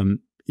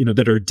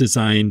 that are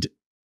designed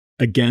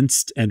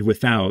against and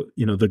without,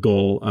 the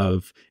goal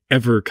of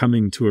ever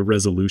coming to a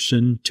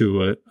resolution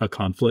to a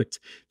conflict.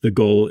 The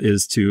goal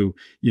is to,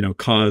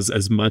 cause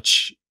as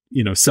much,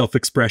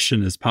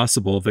 self-expression as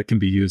possible that can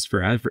be used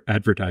for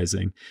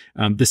advertising.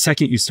 The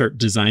second you start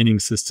designing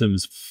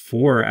systems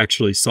for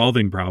actually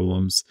solving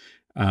problems,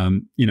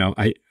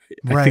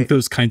 I think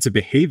those kinds of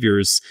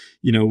behaviors,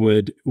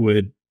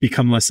 would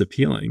become less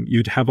appealing.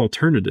 You'd have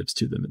alternatives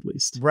to them at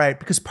least. Right.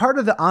 Because part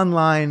of the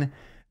online,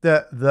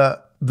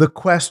 the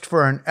quest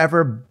for an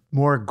ever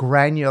more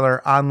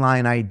granular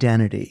online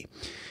identity,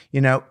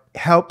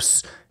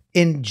 helps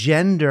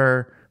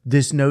engender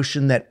this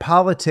notion that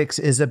politics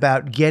is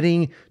about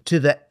getting to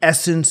the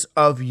essence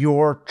of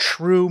your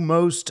true,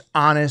 most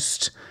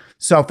honest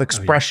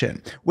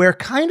self-expression, where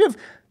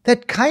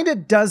that kind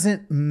of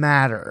doesn't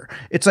matter.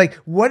 It's like,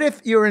 what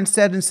if you're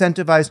instead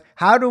incentivized?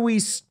 How do we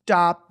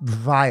stop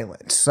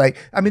violence? Like,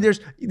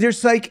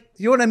 there's like,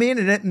 you know what I mean?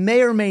 And it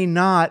may or may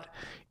not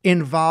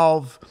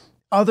involve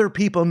other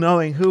people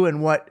knowing who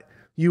and what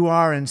you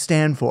are and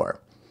stand for,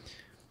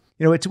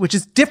 which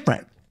is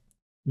different.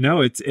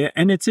 No, it's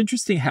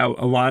interesting how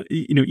a lot,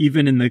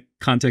 even in the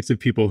context of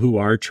people who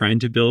are trying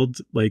to build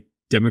like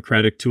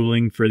democratic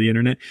tooling for the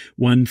internet,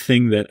 one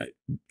thing that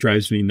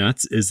drives me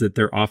nuts is that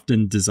they're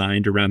often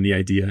designed around the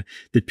idea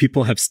that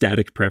people have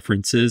static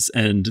preferences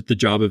and the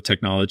job of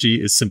technology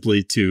is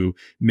simply to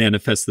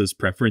manifest those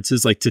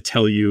preferences, like to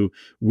tell you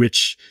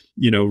which,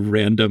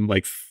 random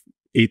like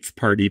eighth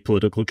party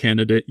political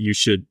candidate you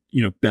should,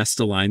 best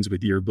aligns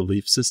with your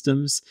belief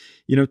systems,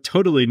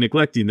 totally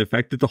neglecting the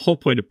fact that the whole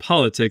point of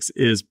politics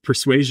is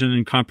persuasion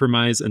and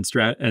compromise and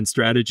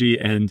strategy.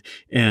 And,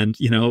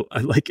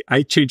 like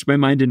I change my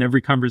mind in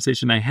every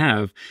conversation I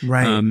have.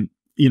 Right. And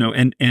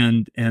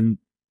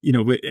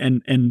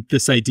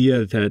this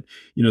idea that,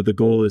 the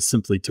goal is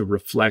simply to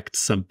reflect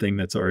something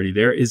that's already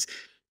there is,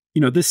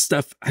 this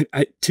stuff,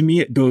 to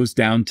me, it goes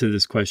down to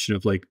this question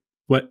of like,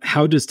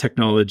 how does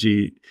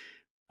technology,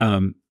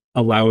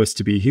 allow us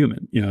to be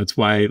human? It's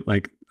why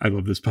like I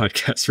love this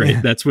podcast, right?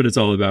 Yeah. That's what it's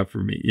all about for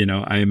me.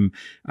 I'm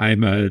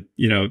a,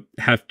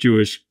 half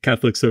Jewish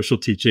Catholic social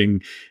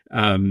teaching,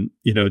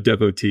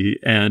 devotee.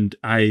 And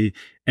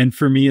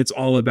for me, it's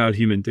all about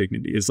human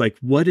dignity. It's like,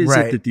 what is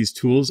it that these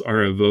tools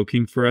are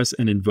evoking for us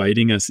and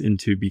inviting us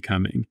into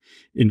becoming,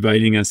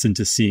 inviting us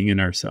into seeing in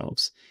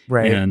ourselves.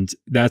 Right. And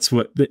that's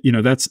what,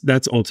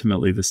 that's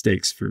ultimately the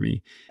stakes for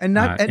me. And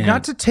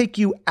not to take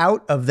you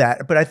out of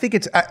that, but I think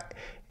it's,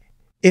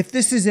 if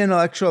this is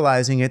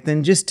intellectualizing it,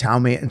 then just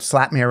tell me and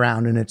slap me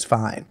around and it's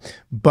fine.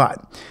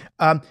 But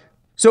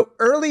so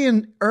early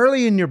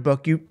in your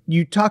book,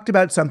 you talked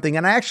about something,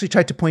 and I actually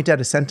tried to point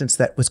out a sentence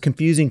that was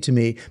confusing to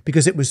me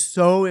because it was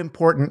so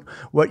important.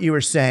 What you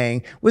were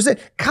saying was that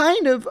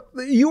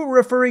you were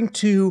referring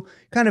to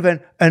kind of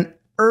an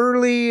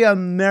early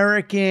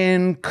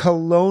American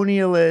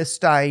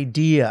colonialist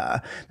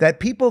idea that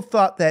people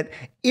thought that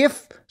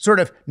if sort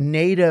of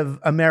Native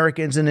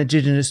Americans and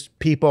indigenous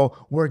people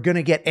were going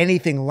to get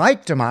anything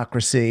like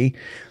democracy,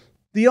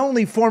 the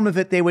only form of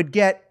it they would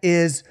get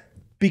is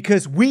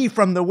because we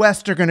from the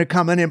West are going to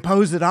come and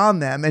impose it on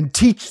them and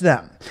teach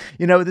them.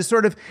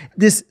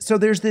 So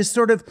there's this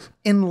sort of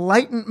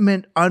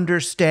Enlightenment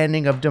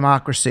understanding of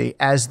democracy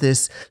as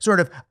this sort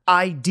of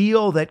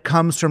ideal that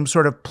comes from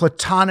sort of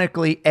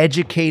platonically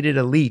educated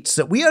elites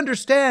that we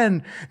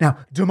understand now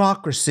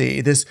democracy,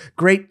 this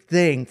great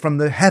thing from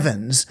the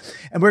heavens,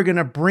 and we're going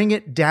to bring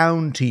it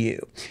down to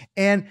you.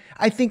 And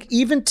I think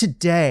even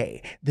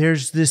today,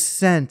 there's this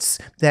sense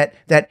that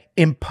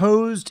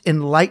imposed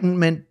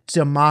Enlightenment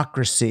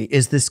democracy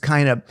is this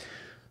kind of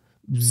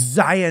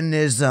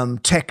Zionism,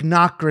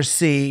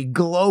 technocracy,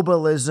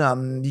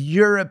 globalism,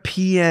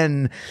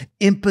 European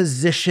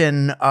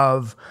imposition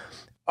of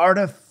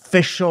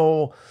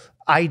artificial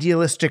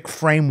idealistic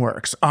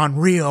frameworks on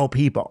real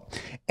people.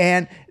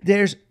 And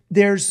there's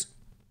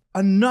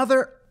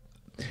another,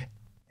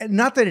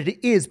 not that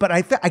it is, but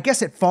I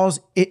guess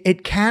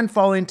it can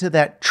fall into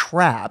that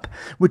trap,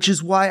 which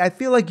is why I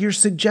feel like you're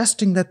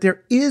suggesting that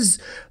there is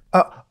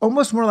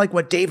almost more like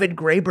what David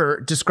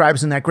Graeber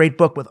describes in that great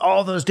book with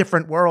all those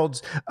different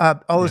worlds,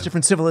 all those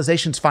different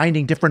civilizations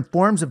finding different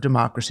forms of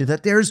democracy,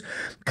 that there's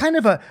kind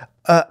of a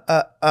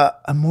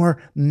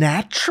more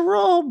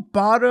natural,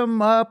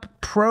 bottom-up,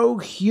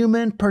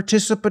 pro-human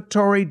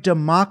participatory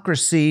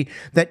democracy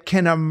that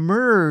can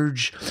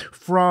emerge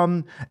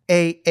from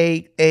an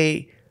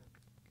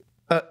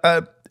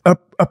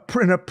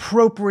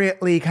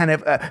appropriately kind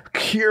of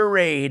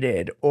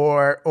curated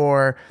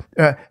or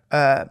I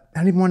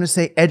don't even want to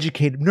say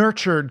educated,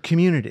 nurtured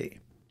community.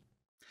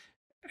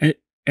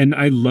 And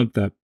I love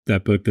that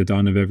book, The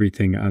Dawn of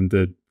Everything, on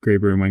the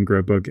Graeber and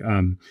Wengrow book.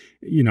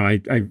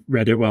 I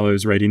read it while I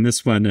was writing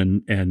this one,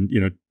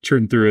 and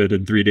churned through it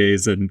in 3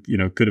 days, and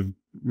could have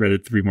read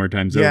it 3 more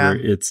times over.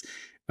 It's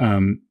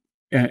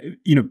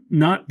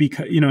not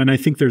because and I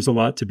think there's a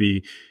lot to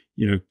be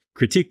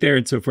critiqued there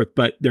and so forth,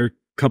 but there are a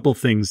couple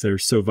things that are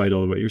so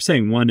vital to what you're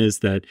saying. One is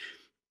that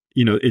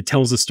it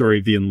tells a story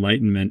of the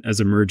Enlightenment as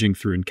emerging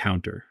through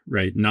encounter,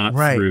 right? Not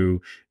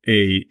through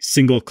a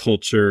single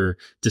culture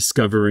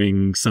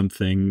discovering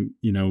something,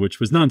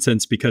 which was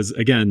nonsense because,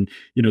 again,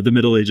 the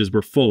Middle Ages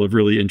were full of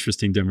really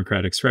interesting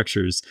democratic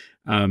structures.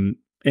 For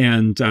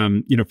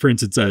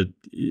instance, I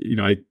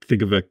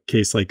think of a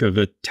case like of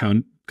a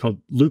town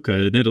called Lucca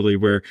in Italy,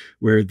 where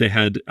they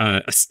had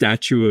a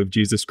statue of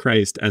Jesus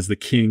Christ as the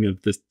king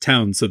of the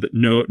town, so that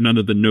none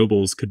of the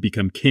nobles could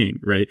become king.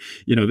 Right?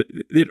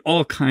 They had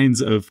all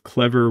kinds of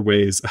clever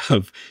ways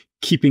of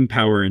keeping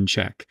power in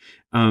check.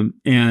 But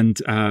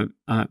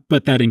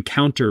that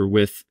encounter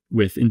with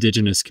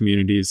indigenous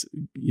communities,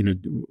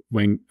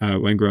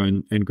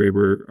 Wengrow and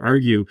Graeber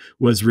argue,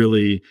 was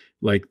really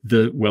like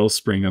the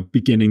wellspring of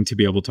beginning to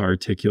be able to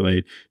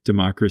articulate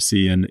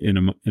democracy in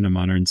a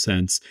modern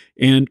sense.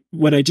 And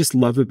what I just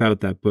love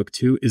about that book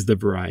too is the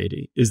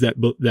variety, is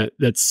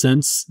that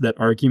sense, that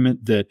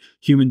argument that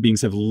human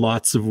beings have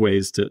lots of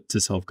ways to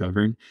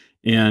self-govern.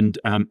 And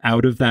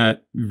out of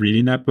that,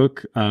 reading that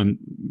book,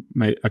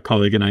 a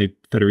colleague and I,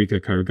 Federica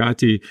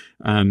Carugati,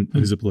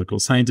 who's a political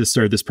scientist,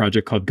 started this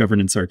project called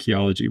Governance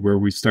Archaeology, where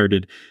we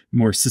started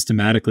more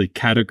systematically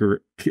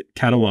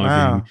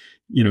cataloging,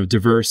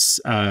 diverse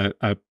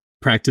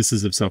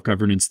practices of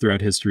self-governance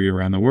throughout history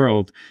around the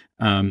world,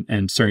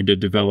 and starting to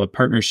develop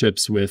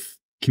partnerships with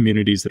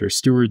communities that are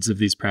stewards of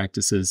these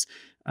practices.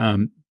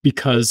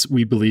 Because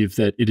we believe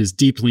that it is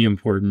deeply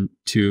important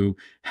to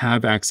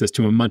have access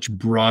to a much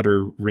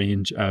broader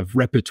range of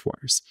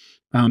repertoires.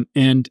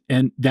 And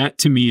that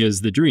to me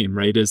is the dream,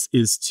 right?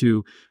 Is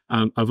to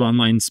of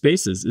online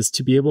spaces, is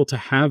to be able to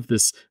have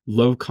this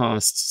low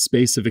cost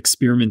space of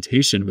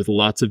experimentation with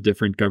lots of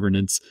different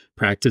governance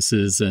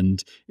practices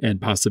and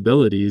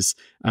possibilities,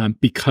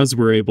 because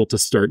we're able to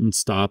start and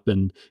stop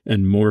and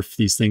morph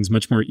these things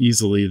much more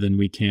easily than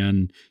we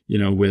can,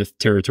 with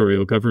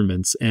territorial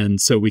governments.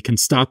 And so we can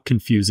stop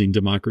confusing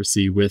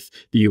democracy with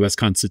the US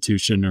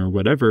Constitution or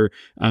whatever.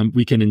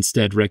 We can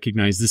instead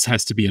recognize this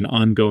has to be an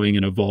ongoing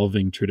and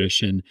evolving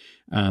tradition,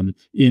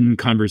 in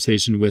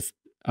conversation with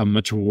a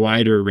much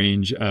wider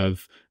range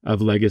of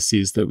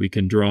legacies that we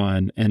can draw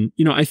on. And,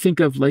 I think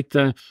of like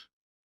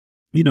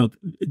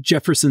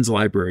Jefferson's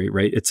library,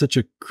 right? It's such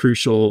a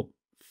crucial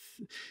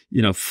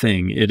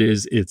thing.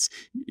 It's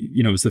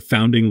the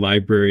founding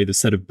library, the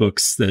set of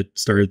books that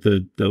started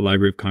the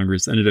Library of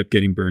Congress, ended up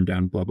getting burned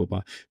down, blah, blah,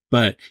 blah.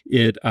 But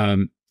it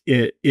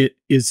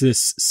is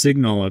this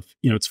signal of,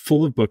 it's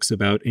full of books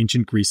about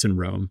ancient Greece and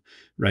Rome,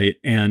 right?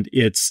 And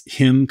it's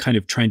him kind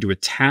of trying to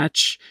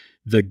attach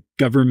the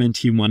government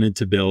he wanted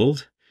to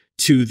build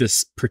to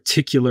this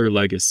particular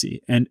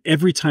legacy. And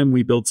every time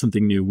we build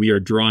something new, we are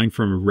drawing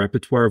from a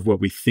repertoire of what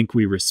we think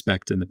we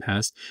respect in the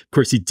past. Of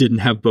course, he didn't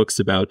have books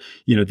about,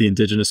 the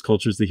indigenous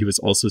cultures that he was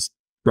also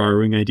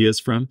borrowing ideas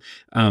from,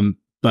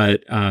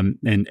 but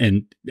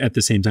and at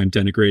the same time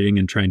denigrating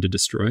and trying to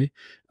destroy.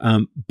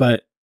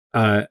 But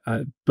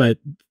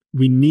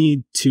we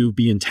need to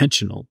be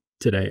intentional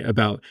today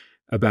about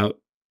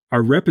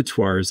our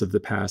repertoires of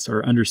the past,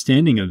 our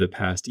understanding of the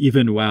past,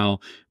 even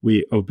while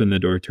we open the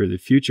door to the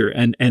future.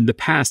 And the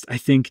past, I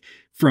think,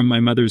 from my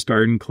mother's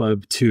garden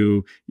club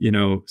to,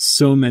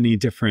 so many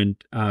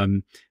different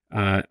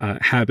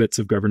habits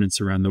of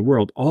governance around the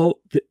world,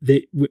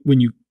 when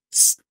you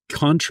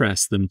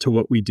contrast them to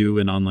what we do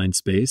in online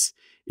space,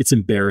 it's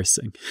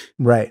embarrassing.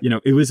 Right.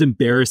 It was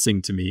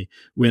embarrassing to me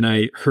when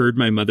I heard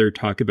my mother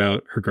talk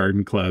about her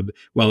garden club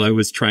while I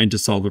was trying to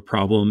solve a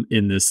problem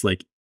in this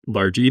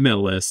large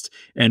email list,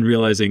 and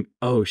realizing,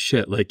 oh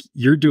shit,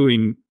 you're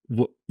doing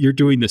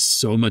this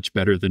so much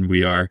better than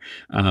we are.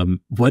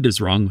 What is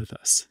wrong with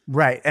us?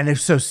 Right. And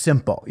it's so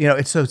simple.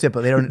 It's so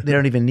simple. They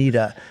don't even need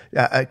a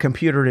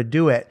computer to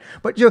do it.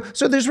 But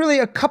so there's really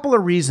a couple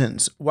of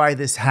reasons why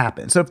this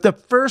happens. So the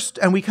first,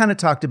 and we kind of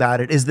talked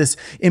about it, is this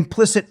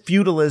implicit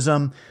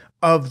feudalism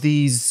of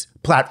these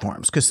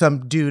platforms, because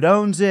some dude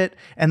owns it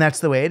and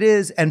that's the way it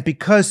is. And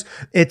because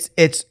it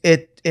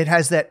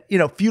has that,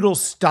 feudal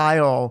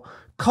style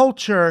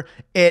culture,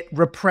 it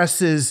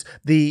represses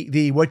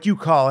the what you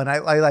call, and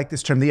I like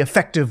this term, the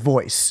effective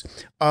voice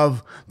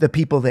of the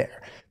people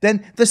there.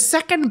 Then the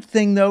second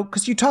thing, though,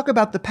 because you talk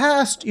about the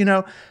past,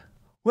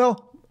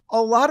 well,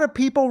 a lot of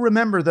people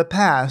remember the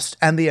past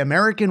and the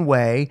American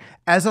way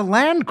as a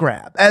land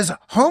grab, as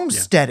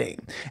homesteading.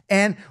 Yeah.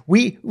 And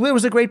there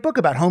was a great book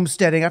about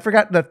homesteading. I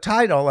forgot the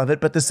title of it,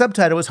 but the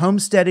subtitle was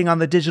Homesteading on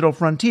the Digital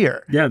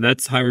Frontier. Yeah,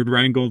 that's Howard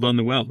Rheingold on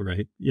the Well,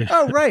 right? Yeah.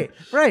 Oh, right.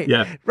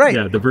 Yeah, right.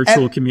 Yeah, the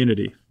virtual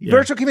community. Yeah.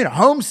 Virtual community,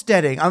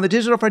 homesteading on the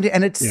digital frontier.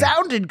 And it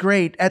sounded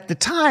great at the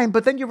time,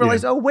 but then you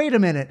realize, oh, wait a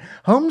minute.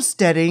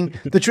 Homesteading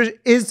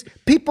is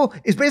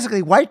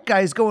basically white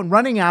guys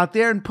running out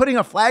there and putting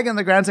a flag on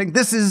the ground saying,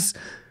 this is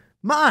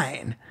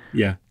mine.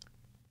 Yeah.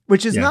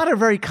 Which is not a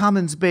very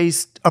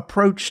commons-based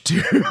approach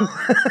to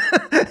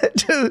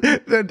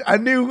a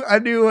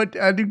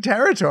new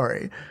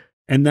territory.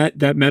 And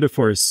that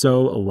metaphor is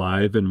so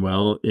alive and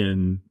well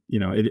in,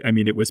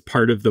 it was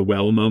part of the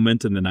well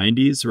moment in the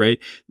 90s, right?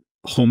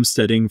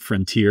 Homesteading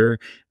frontier.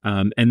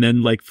 And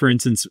then, like, for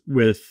instance,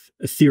 with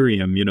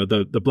Ethereum,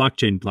 the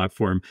blockchain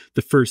platform,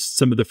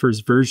 some of the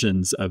first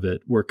versions of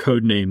it were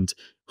codenamed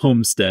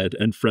Homestead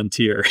and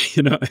Frontier.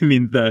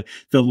 The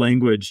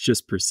language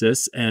just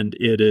persists, and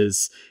it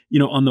is,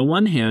 on the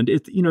one hand,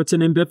 it's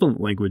an ambivalent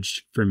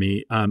language for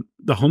me.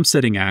 The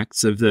homesteading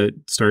acts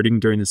starting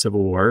during the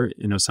Civil War,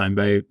 signed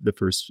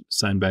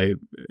by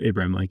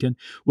Abraham Lincoln,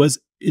 was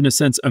in a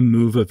sense a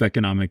move of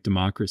economic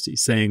democracy,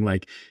 saying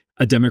like,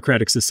 a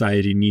democratic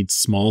society needs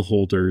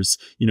smallholders,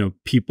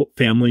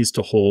 families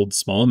to hold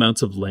small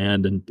amounts of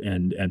land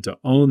and to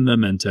own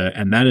them, and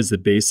that is the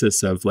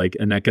basis of like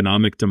an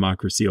economic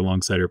democracy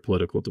alongside our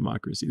political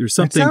democracy. There's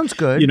something that sounds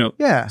good.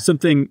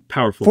 Something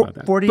powerful about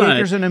that. 40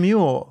 acres and a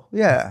mule.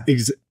 Yeah.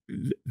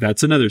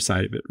 That's another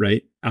side of it,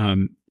 right?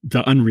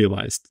 The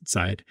unrealized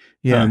side.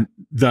 Yeah.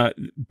 But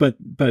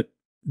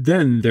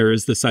then there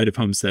is the side of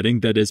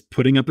homesteading that is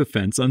putting up a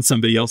fence on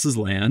somebody else's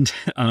land,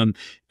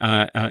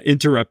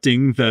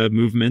 interrupting the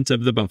movement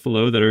of the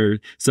buffalo that are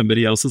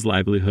somebody else's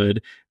livelihood,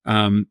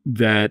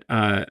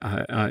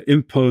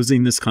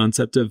 imposing this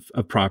concept of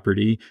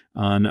property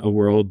on a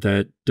world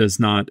that does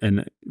not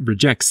and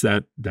rejects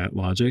that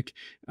logic,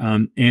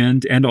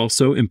 and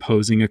also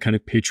imposing a kind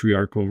of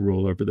patriarchal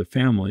rule over the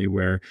family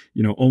where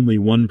only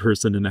one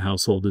person in a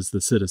household is the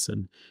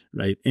citizen,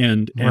 right?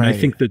 And I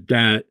think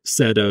that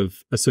set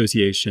of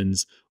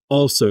associations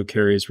also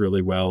carries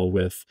really well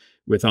with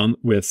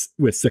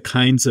the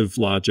kinds of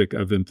logic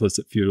of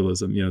implicit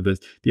feudalism.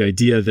 The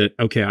idea that,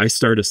 okay, I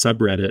start a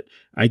subreddit,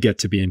 I get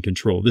to be in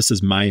control. This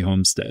is my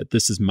homestead.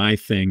 This is my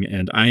thing,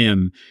 and I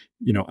am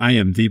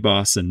the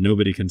boss, and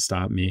nobody can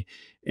stop me.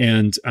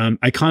 And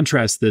I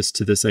contrast this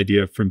to this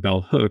idea from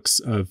bell hooks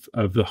of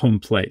the home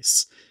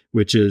place,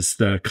 which is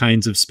the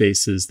kinds of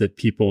spaces that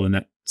people in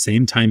that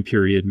same time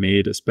period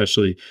made,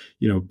 especially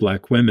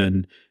Black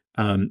women,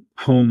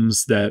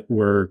 homes that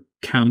were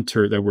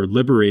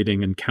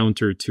liberating and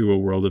counter to a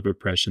world of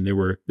oppression. They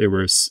were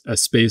a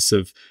space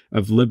of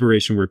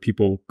liberation where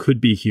people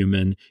could be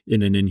human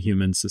in an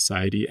inhuman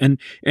society. And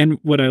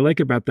what I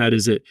like about that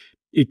is it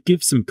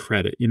gives some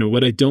credit.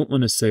 What I don't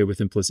want to say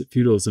with implicit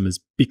feudalism is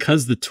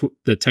because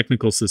the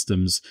technical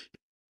systems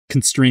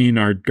constrain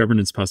our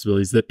governance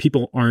possibilities, that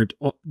people aren't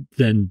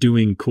then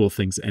doing cool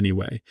things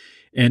anyway.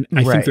 And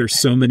I think there's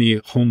so many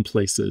home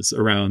places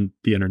around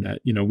the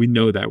internet. We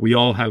know that we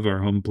all have our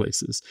home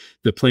places,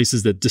 the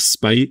places that,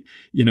 despite,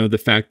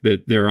 the fact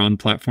that they're on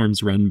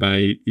platforms run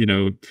by,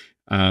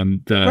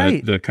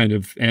 the kind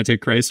of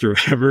Antichrist or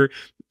whatever,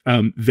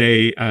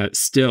 they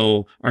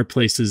still are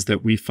places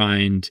that we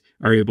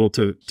are able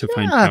to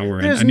find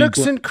power. There's nooks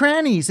and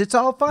crannies. It's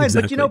all fine.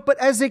 Exactly. But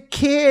as a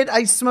kid,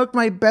 I smoked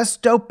my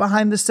best dope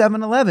behind the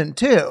 7-Eleven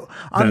too.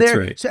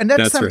 Right. And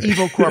that's some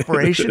evil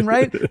corporation,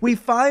 right? We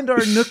find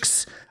our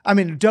nooks. I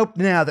mean, dope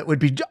now that would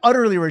be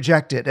utterly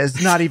rejected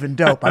as not even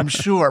dope, I'm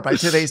sure, by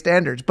today's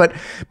standards. But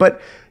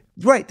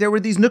right, there were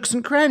these nooks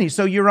and crannies.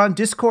 So you're on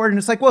Discord, and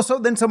it's like, well, so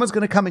then someone's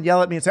going to come and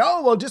yell at me and say,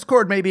 oh, well,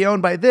 Discord may be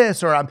owned by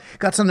this, or I've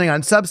got something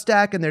on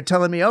Substack, and they're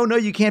telling me, oh, no,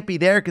 you can't be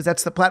there because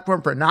that's the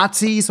platform for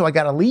Nazis, so I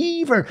got to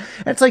leave. And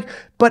it's like,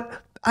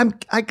 but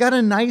I got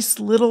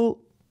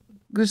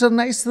there's a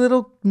nice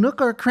little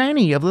nook or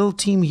cranny of little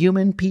Team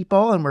Human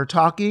people, and we're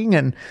talking,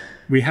 and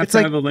we have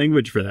to have a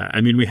language for that.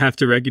 I mean, we have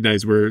to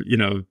recognize we're,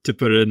 to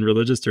put it in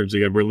religious terms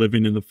again, we're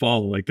living in the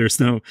fall. Like there's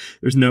no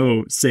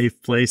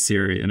safe place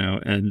here,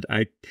 and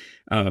I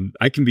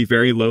can be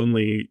very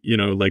lonely,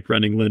 like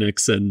running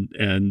Linux and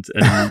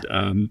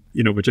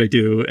which I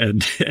do,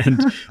 and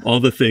all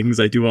the things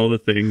I do,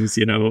 but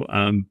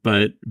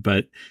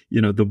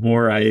the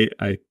more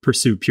I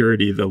pursue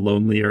purity, the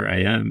lonelier I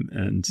am.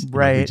 And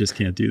we just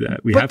can't do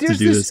that. We have to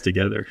do this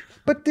together.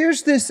 But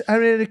there's this, I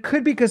mean, it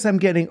could be because I'm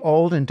getting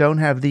old and don't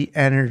have the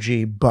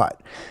energy,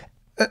 but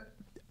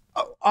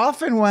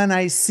often when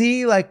I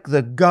see like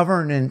the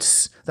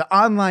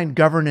online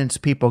governance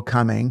people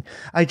coming,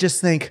 I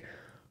just think,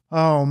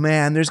 Oh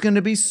man, there's going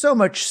to be so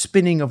much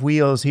spinning of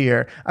wheels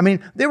here. I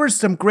mean, there were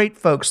some great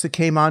folks that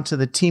came onto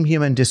the Team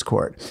Human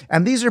Discord,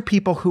 and these are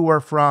people who are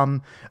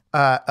from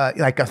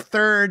like a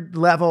third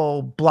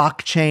level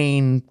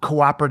blockchain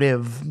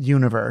cooperative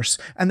universe.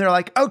 And they're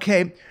like,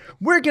 okay,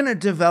 we're going to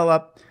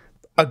develop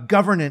a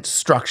governance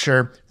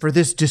structure for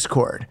this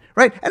Discord,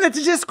 right? And it's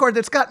a Discord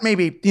that's got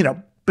maybe,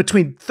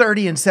 between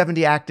 30 and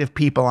 70 active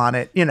people on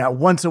it,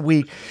 once a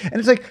week. And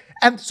it's like,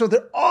 and so there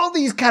are all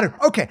these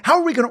categories. Okay, how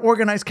are we going to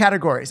organize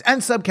categories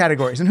and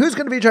subcategories? And who's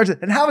going to be in charge of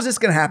it? And how is this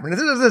going to happen?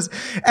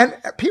 And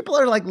people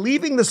are like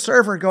leaving the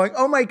server going,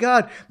 oh my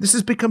God, this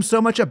has become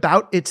so much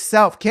about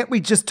itself. Can't we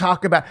just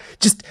talk about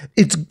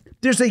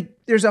there's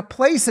a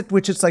place at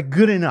which it's like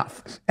good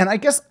enough. And I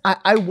guess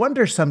I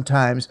wonder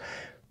sometimes,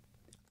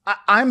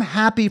 I'm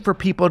happy for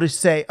people to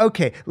say,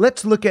 okay,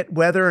 let's look at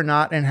whether or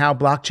not and how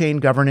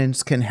blockchain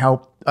governance can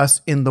help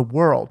us in the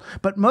world.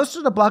 But most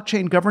of the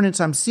blockchain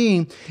governance I'm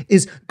seeing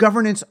is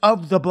governance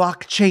of the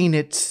blockchain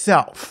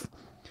itself.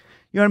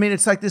 You know what I mean?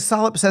 It's like this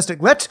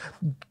solipsistic, let's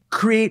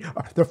create,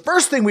 the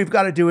first thing we've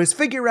got to do is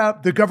figure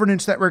out the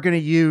governance that we're going to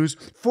use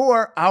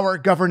for our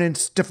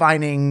governance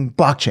defining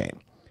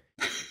blockchain.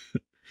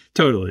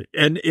 Totally.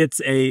 And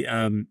it's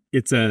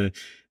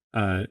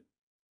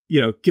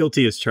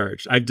guilty as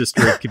charged. I've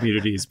destroyed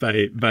communities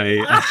by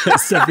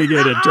stepping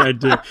in and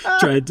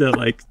trying to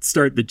like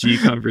start the G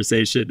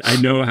conversation.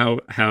 I know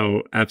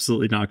how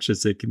absolutely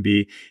noxious it can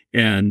be,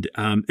 and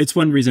it's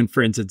one reason,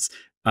 for instance,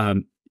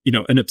 an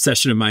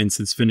obsession of mine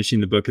since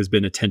finishing the book has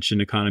been attention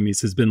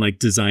economies. Has been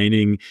like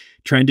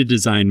trying to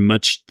design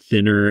much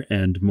thinner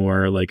and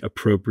more like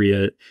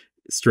appropriate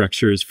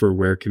structures for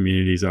where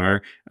communities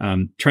are,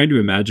 trying to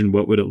imagine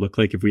what would it look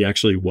like if we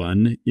actually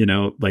won,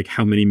 like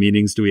how many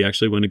meetings do we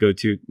actually want to go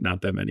to?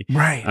 Not that many.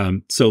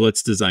 Right. So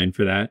let's design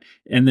for that.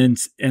 And then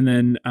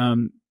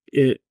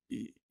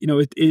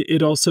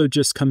it also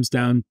just comes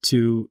down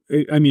to,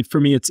 I mean, for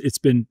me, it's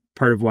been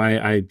part of why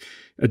I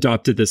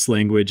adopted this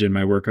language in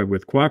my work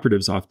with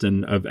cooperatives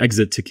often of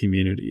exit to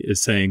community,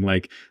 is saying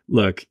like,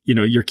 look,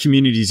 your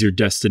community is your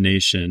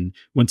destination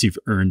once you've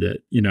earned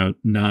it,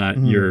 not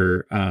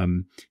your,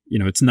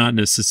 it's not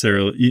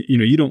necessarily,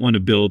 you don't want to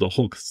build a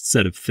whole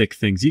set of thick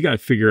things. You got to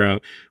figure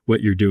out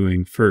what you're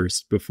doing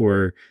first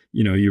before,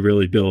 you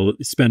really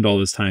spend all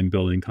this time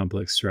building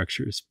complex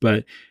structures.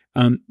 But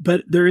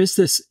there is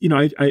this,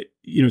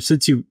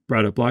 since you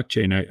brought up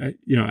blockchain,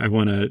 I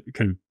want to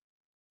kind of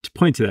to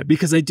point to that,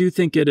 because I do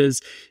think there's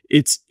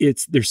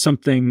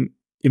something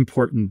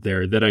important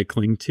there that I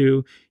cling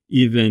to,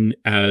 even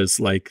as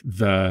like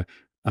the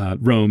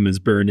Rome is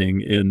burning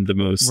in the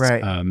most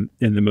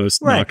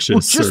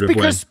noxious just sort of way. Just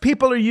because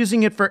people are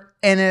using it for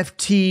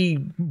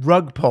NFT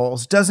rug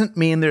pulls doesn't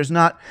mean there's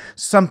not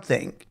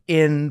something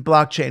in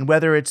blockchain,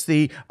 whether it's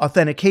the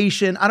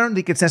authentication. I don't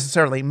think it's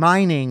necessarily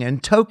mining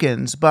and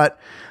tokens, but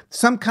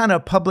some kind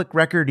of public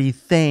record-y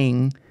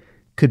thing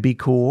could be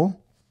cool.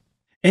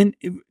 And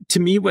to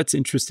me, what's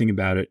interesting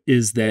about it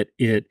is that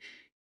it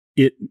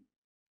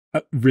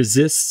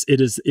resists. It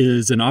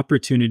is an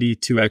opportunity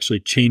to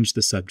actually change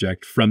the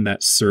subject from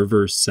that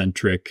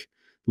server-centric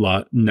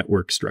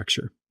network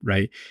structure,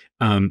 right?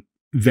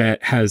 That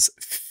has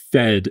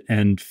fed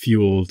and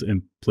fueled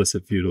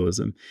implicit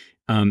feudalism.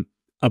 A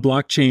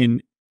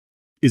blockchain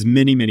is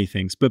many, many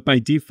things, but by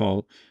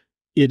default,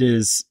 it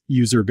is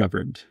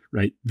user-governed,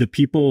 right? The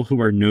people who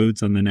are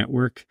nodes on the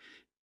network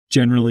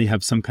generally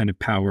have some kind of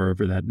power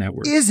over that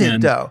network. Is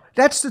it though?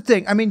 That's the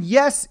thing. I mean,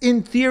 yes,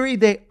 in theory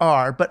they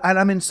are, but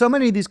I'm in so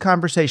many of these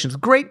conversations,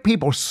 great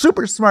people,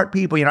 super smart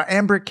people,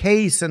 Amber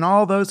Case and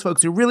all those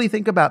folks who really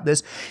think about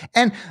this.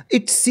 And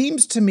it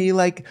seems to me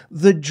like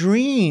the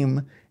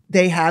dream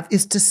they have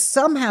is to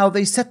somehow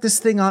they set this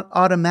thing on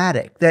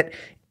automatic, that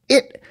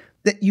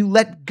you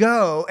let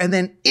go and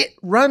then it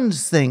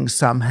runs things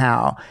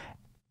somehow,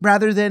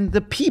 rather than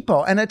the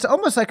people. And it's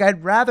almost like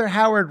I'd rather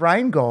Howard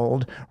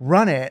Rheingold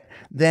run it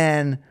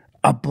than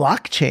a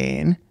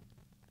blockchain.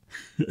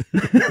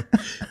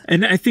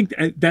 And I think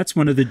that's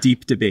one of the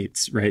deep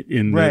debates, right?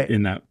 In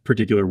that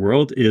particular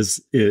world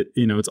is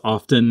it's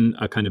often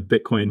a kind of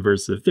Bitcoin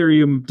versus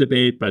Ethereum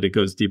debate, but it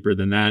goes deeper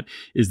than that,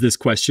 is this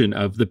question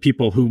of the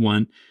people who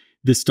want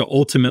this to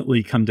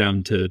ultimately come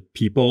down to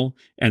people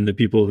and the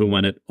people who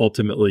want it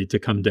ultimately to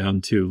come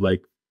down to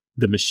like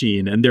the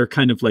machine. And they're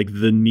kind of like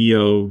the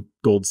neo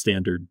gold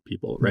standard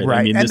people, right?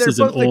 I mean, this is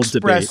an old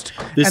debate.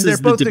 They're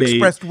both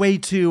expressed way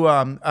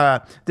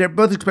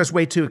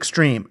too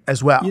extreme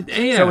as well.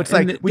 Yeah, so it's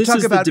like we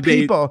talk about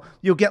people,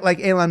 you'll get like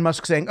Elon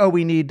Musk saying, "Oh,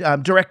 we need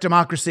direct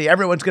democracy.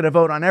 Everyone's going to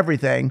vote on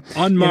everything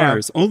on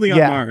Mars, only on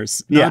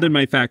Mars, not in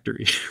my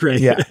factory."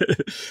 Right? Yeah.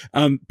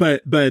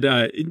 But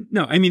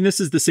no, I mean, this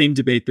is the same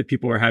debate that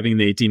people were having in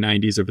the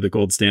 1890s over the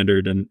gold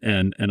standard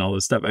and all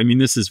this stuff. I mean,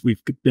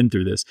 we've been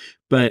through this,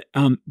 but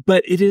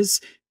it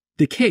is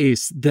the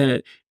case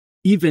that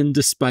even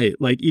despite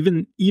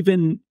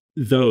even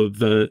though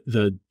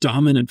the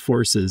dominant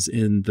forces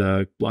in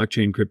the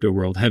blockchain crypto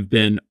world have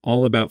been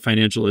all about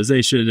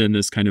financialization and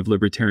this kind of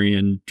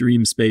libertarian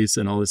dream space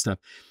and all this stuff,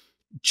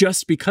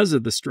 just because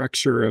of the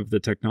structure of the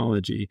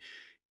technology,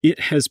 it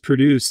has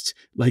produced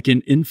like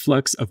an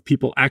influx of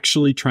people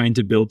actually trying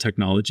to build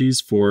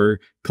technologies for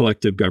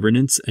collective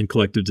governance and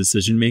collective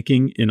decision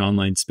making in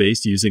online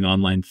space using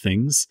online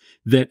things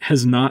that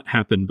has not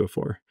happened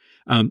before.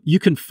 You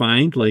can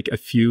find like a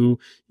few,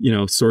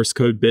 source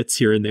code bits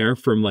here and there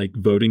from like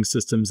voting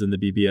systems in the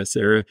BBS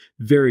era.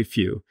 Very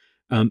few.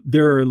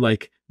 There are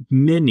like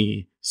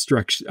many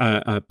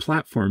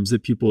platforms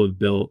that people have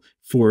built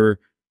for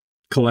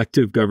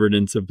collective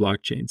governance of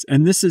blockchains.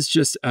 And this is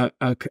just,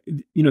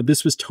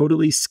 this was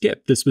totally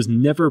skipped. This was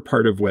never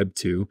part of Web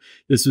 2.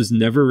 This was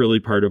never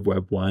really part of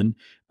Web 1.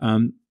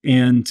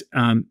 And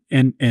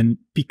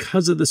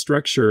because of the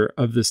structure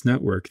of this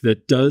network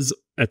that does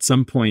at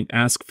some point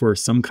ask for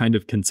some kind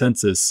of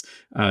consensus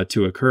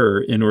to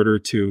occur in order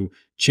to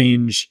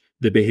change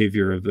the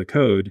behavior of the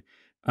code,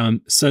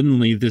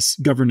 suddenly this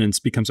governance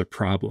becomes a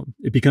problem.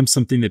 It becomes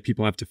something that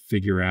people have to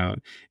figure out.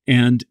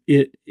 And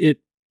it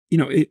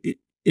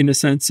in a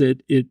sense,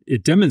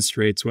 it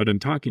demonstrates what I'm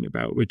talking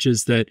about, which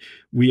is that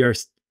we are,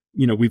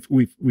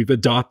 we've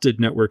adopted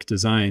network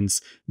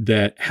designs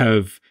that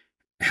have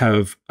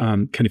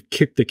kind of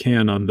kicked the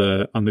can on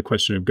the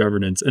question of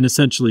governance and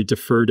essentially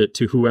deferred it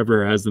to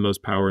whoever has the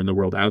most power in the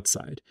world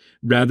outside,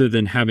 rather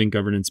than having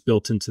governance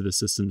built into the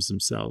systems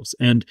themselves.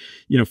 And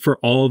for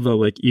all the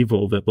like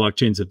evil that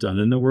blockchains have done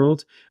in the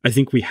world, I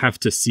think we have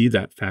to see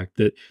that fact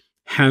that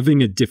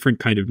having a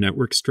different kind of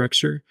network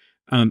structure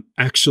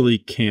actually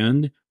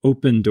can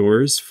open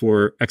doors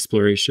for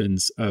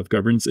explorations of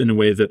governance in a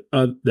way that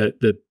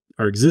that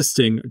our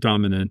existing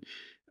dominant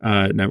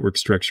network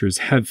structures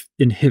have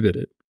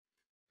inhibited.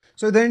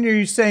 So then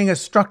you're saying a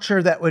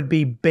structure that would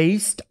be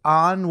based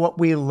on what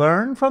we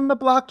learn from the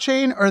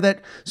blockchain, or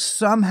that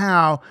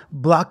somehow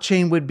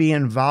blockchain would be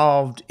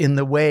involved in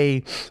the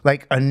way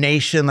like a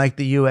nation like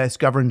the US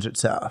governs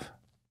itself?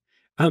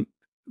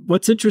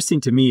 What's interesting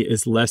to me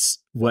is less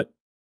what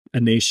a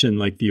nation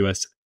like the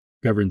US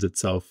governs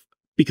itself,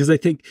 because I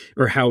think,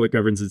 or how it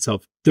governs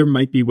itself. There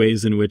might be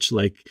ways in which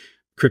like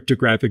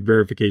cryptographic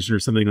verification or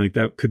something like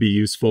that could be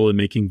useful in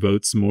making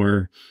votes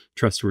more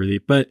trustworthy.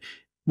 But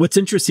what's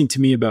interesting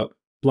to me about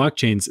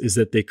blockchains is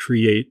that they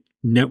create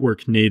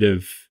network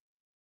native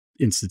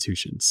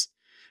institutions,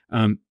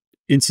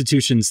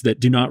 institutions that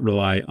do not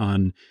rely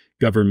on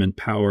government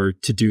power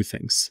to do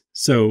things.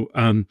 So,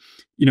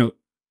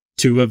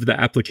 two of the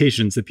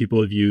applications that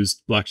people have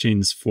used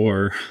blockchains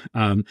for,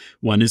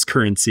 one is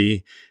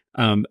currency.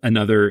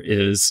 Another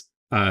is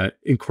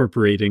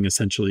incorporating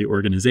essentially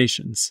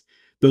organizations.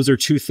 Those are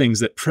two things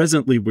that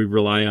presently we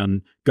rely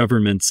on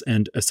governments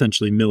and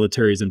essentially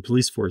militaries and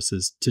police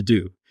forces to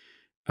do.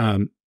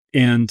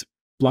 And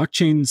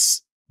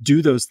blockchains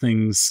do those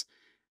things,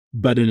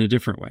 but in a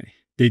different way.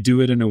 They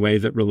do it in a way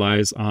that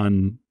relies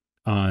on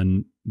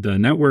the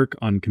network,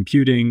 on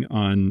computing,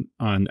 on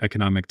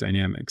economic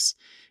dynamics.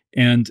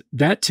 And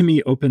that to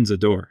me opens a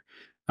door.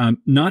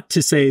 Not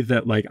to say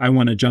that like I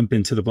want to jump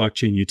into the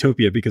blockchain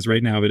utopia, because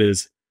right now it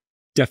is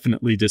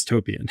definitely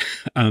dystopian.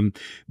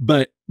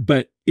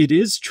 But it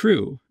is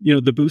true,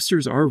 the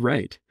boosters are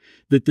right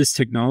that this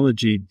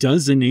technology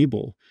does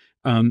enable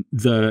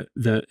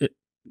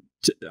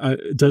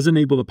does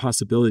enable the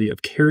possibility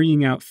of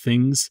carrying out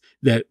things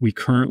that we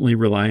currently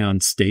rely on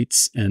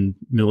states and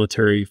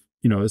military,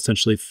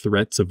 essentially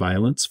threats of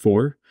violence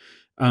for,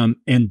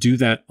 and do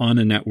that on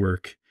a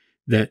network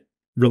that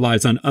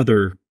relies on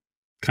other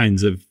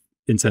kinds of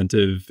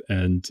incentive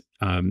and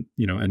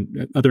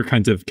and other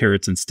kinds of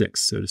carrots and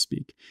sticks, so to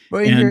speak.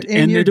 Well,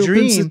 in your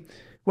dream,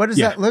 what does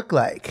that look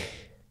like?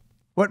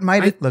 What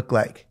might it look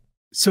like?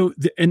 So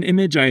an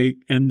image I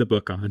end the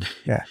book on.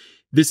 Yeah.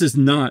 This is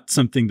not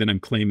something that I'm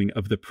claiming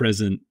of the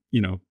present,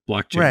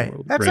 blockchain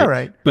world. That's all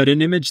right. But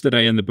an image that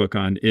I end the book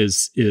on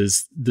is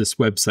this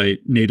website,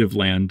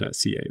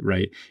 nativeland.ca,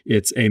 right?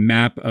 It's a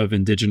map of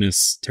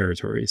indigenous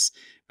territories.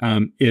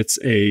 It's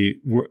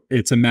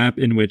a map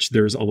in which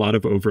there's a lot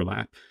of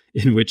overlap,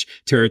 in which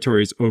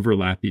territories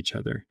overlap each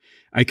other.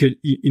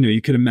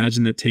 You could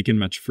imagine that taken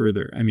much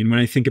further. I mean, when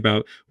I think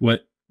about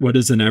what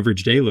does an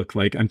average day look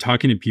like, I'm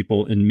talking to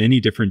people in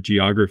many different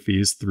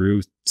geographies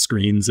through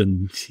screens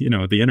and,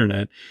 the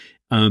internet.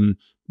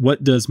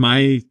 What does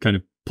my kind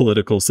of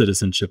political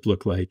citizenship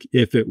look like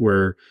if it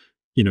were,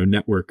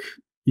 network,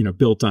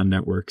 built on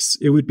networks?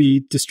 It would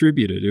be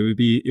distributed.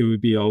 It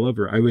would be all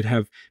over. I would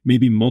have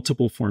maybe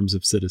multiple forms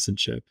of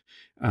citizenship.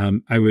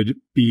 I would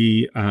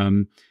be,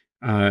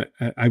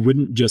 I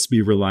wouldn't just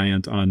be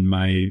reliant on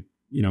my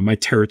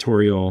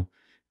territorial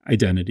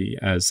identity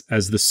as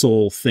the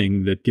sole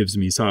thing that gives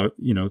me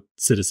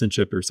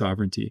citizenship or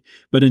sovereignty,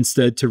 but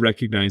instead to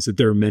recognize that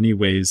there are many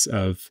ways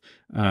of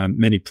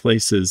many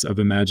places of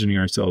imagining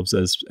ourselves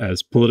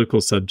as political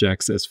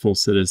subjects, as full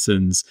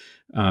citizens,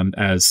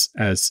 as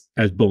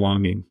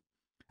belonging.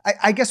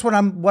 I guess what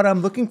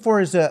I'm looking for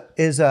is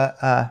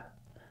a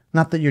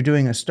not that you're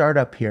doing a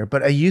startup here,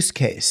 but a use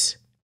case.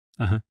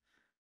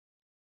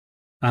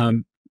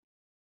 Like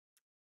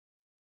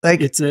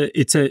it's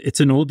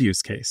an old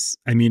use case.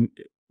 I mean,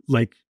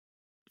 like,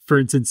 for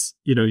instance,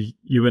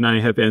 you and I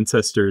have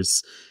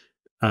ancestors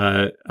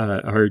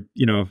are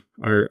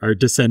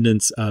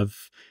descendants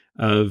of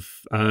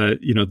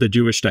the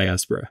Jewish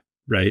diaspora,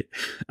 right?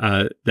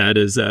 That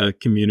is a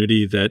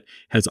community that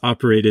has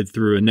operated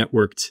through a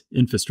networked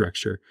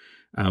infrastructure.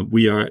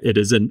 It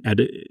is a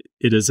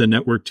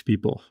networked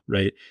people,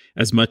 right?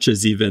 As much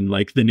as even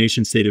like the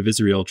nation state of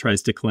Israel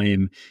tries to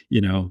claim,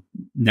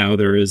 now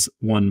there is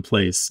one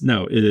place.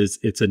 No,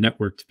 it's a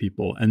networked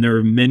people. And there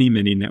are many,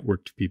 many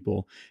networked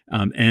people.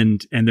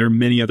 And there are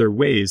many other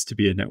ways to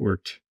be a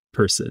networked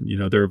person.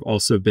 There have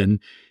also been,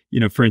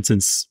 for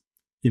instance,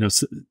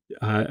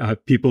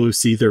 people who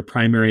see their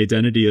primary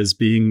identity as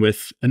being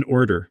with an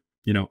order.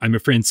 I'm a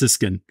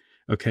Franciscan.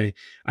 Okay.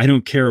 I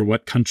don't care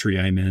what country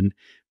I'm in.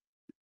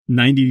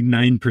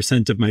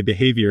 99% of my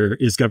behavior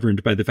is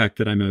governed by the fact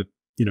that I'm a,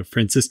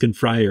 Franciscan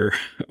friar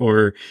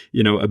or,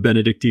 a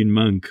Benedictine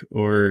monk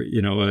or,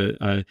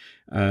 a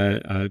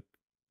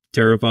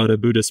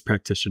Theravada Buddhist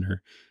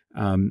practitioner.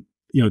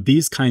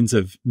 These kinds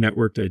of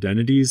networked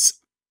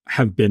identities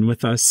have been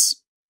with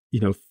us,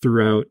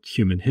 throughout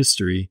human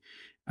history.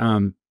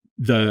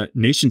 The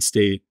nation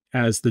state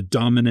as the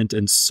dominant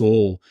and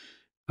sole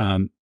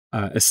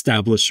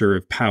establisher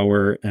of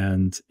power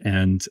and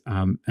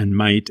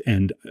might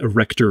and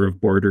erector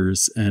of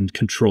borders and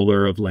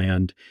controller of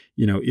land,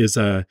 is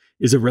a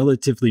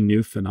relatively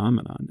new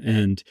phenomenon.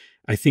 And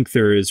I think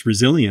there is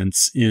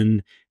resilience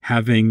in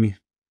having,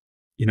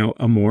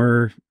 a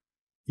more,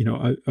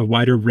 a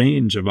wider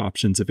range of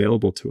options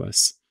available to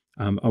us,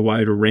 a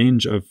wider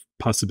range of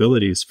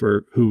possibilities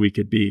for who we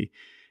could be.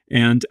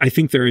 And I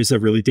think there is a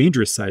really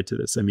dangerous side to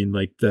this. I mean,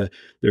 like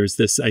there's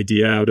this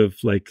idea out of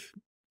like,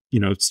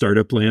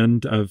 startup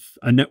land of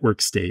a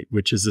network state,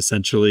 which is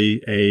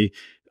essentially a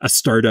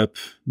startup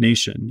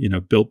nation,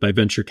 built by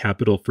venture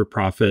capital for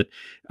profit.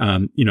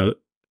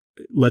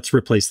 Let's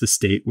replace the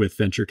state with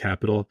venture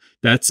capital.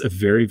 That's a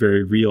very,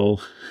 very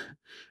real,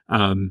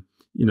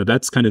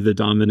 that's kind of the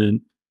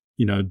dominant,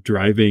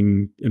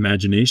 driving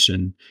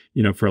imagination,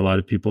 for a lot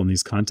of people in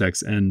these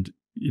contexts. And,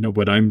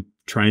 what I'm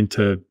trying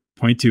to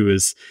point to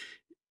is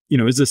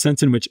a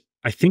sense in which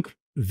I think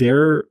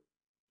they're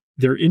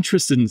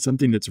interested in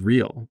something that's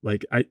real.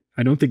 Like, I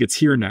don't think it's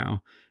here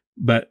now,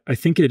 but I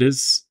think it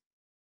is,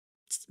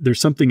 there's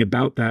something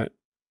about that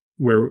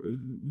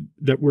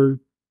that we're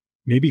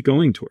maybe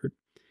going toward.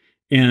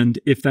 And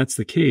if that's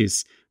the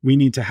case, we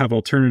need to have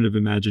alternative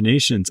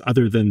imaginations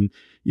other than,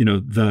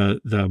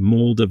 the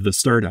mold of the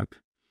startup,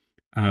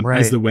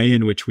 as the way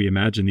in which we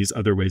imagine these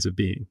other ways of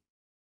being.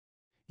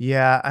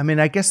 Yeah. I mean,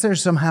 I guess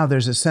there's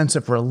a sense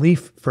of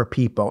relief for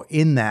people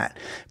in that.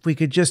 If we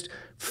could just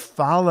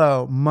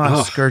follow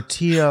Musk or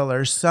Thiel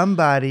or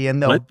somebody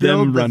and they'll let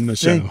them run the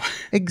show.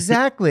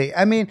 Exactly.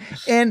 I mean,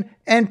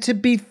 and to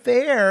be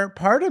fair,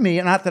 part of me,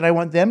 not that I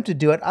want them to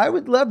do it, I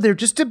would love there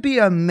just to be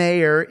a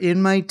mayor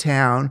in my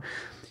town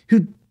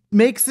who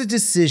makes the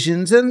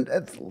decisions and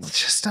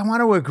just I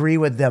want to agree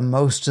with them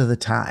most of the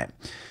time.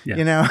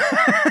 Yeah.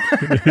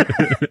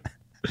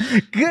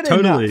 Good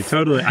enough.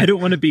 Totally. I don't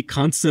want to be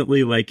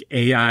constantly like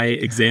AI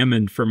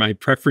examined for my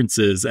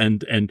preferences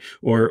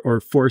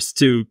or forced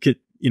to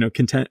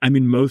contend. I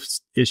mean,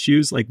 most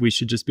issues, like we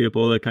should just be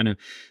able to kind of,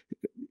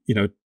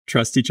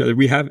 trust each other.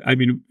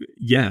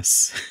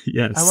 Yes.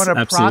 I want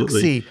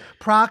a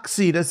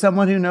proxy to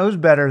someone who knows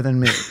better than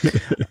me.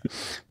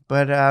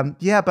 But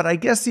I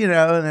guess,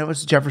 and it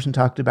was Jefferson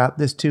talked about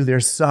this too.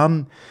 There's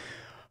some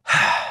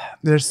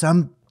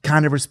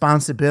kind of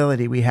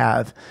responsibility we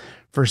have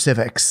for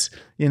civics,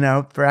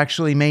 for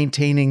actually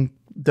maintaining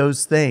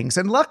those things.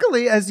 And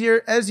luckily, as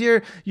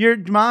your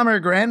mom or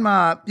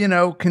grandma,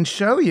 can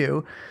show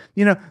you,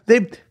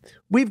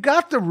 we've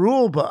got the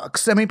rule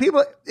books. I mean,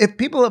 if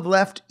people have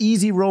left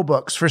easy rule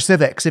books for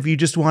civics, if you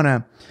just want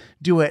to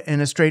do it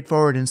in a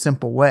straightforward and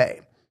simple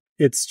way.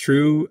 It's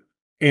true.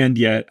 And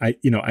yet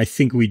I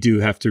think we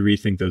do have to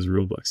rethink those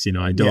rule books. And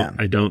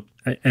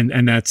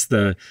that's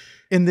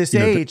in this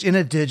age, in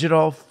a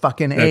digital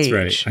fucking age.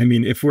 That's right. I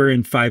mean, if we're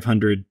in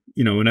 500,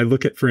 when I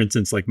look at, for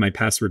instance, like my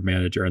password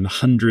manager and the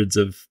hundreds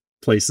of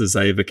places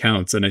I have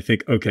accounts, and I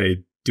think,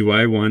 okay, do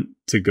I want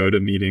to go to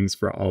meetings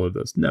for all of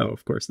those? No,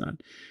 of course not.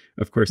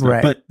 Of course not.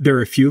 Right. But there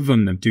are a few of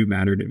them that do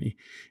matter to me.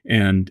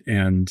 And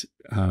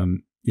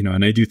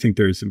I do think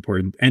there's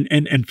important,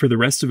 and for the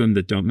rest of them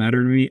that don't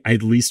matter to me, I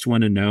at least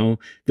want to know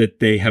that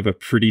they have a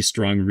pretty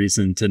strong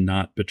reason to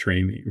not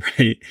betray me.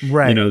 Right.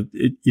 Right.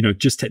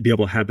 Just to be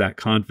able to have that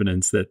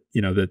confidence that,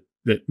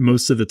 that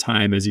most of the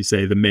time, as you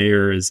say, the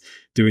mayor is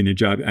doing the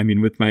job. I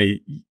mean, with my,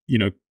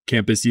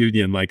 campus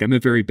union, like I'm a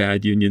very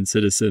bad union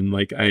citizen.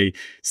 Like I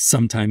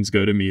sometimes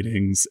go to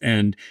meetings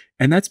and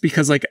that's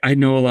because like, I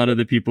know a lot of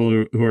the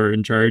people who are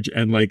in charge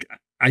and like,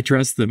 I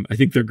trust them. I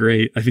think they're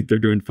great. I think they're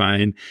doing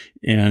fine.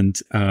 And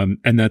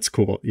that's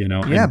cool,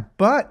 Yeah.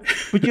 But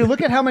you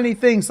look at how many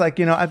things like,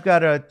 I've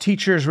got a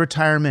teacher's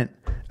retirement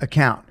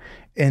account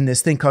in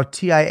this thing called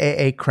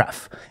TIAA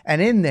CREF.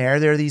 And in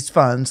there are these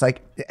funds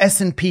like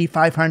S&P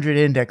 500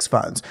 index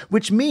funds,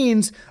 which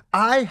means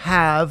I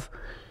have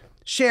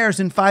shares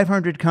in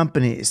 500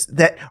 companies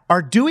that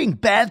are doing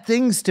bad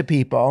things to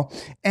people.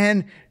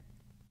 And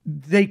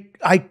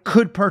I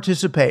could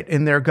participate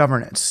in their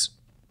governance.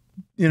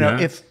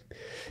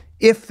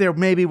 If there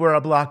maybe were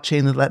a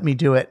blockchain that let me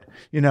do it,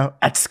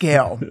 at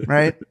scale,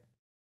 right?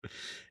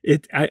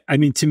 I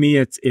mean, to me,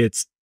 it's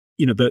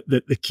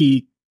the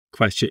key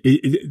question,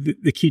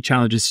 the key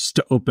challenge is just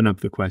to open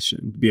up the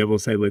question, be able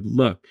to say, like,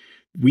 look,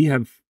 we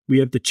have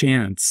the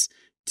chance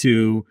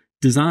to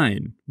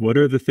design what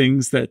are the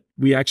things that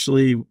we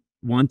actually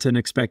want and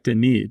expect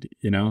and need,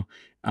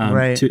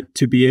 right.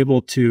 to be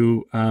able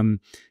to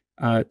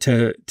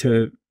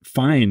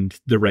find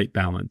the right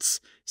balance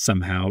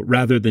somehow,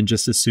 rather than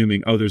just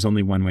assuming, oh, there's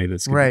only one way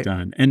that's going to be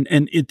done. And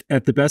it,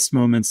 at the best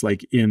moments,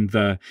 like in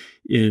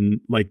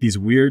these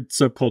weird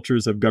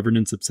subcultures of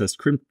governance obsessed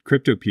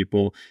crypto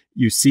people,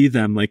 you see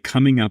them like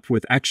coming up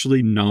with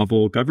actually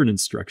novel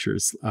governance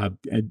structures,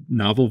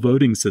 novel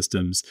voting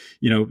systems,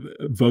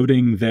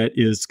 voting that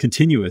is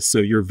continuous. So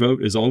your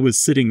vote is always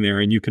sitting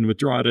there and you can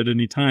withdraw it at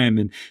any time.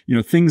 And,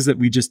 things that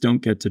we just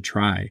don't get to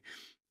try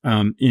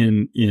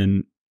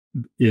in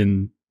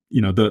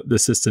the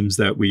systems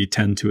that we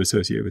tend to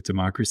associate with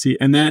democracy.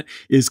 And that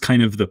is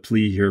kind of the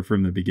plea here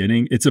from the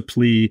beginning. It's a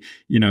plea,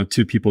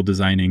 to people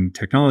designing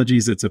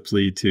technologies. It's a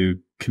plea to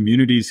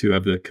communities who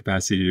have the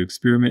capacity to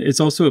experiment. It's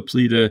also a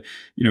plea to,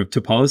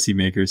 to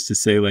policymakers to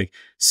say, like,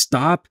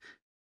 stop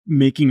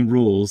making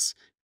rules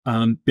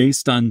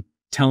based on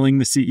telling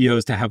the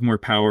CEOs to have more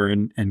power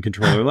and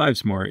control their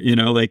lives more,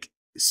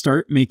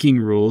 start making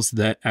rules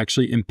that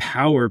actually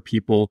empower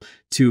people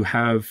to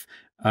have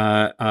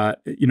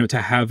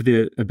to have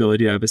the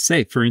ability to have a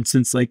say. For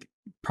instance, like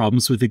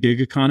problems with the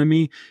gig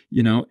economy,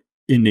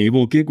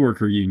 enable gig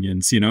worker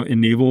unions,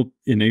 enable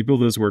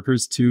those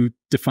workers to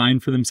define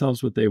for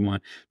themselves what they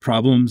want.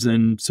 Problems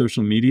in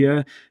social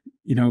media,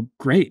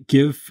 great.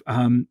 Give,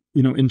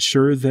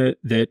 ensure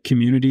that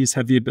communities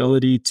have the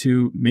ability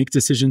to make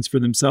decisions for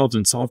themselves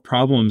and solve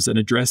problems and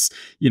address,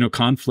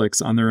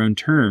 conflicts on their own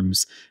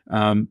terms.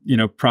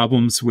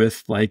 Problems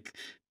with like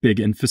big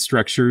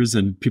infrastructures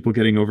and people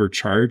getting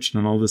overcharged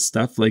and all this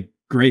stuff, like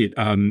great.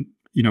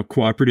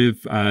 Cooperative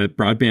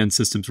broadband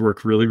systems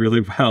work really, really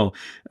well.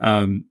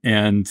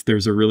 And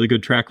there's a really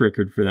good track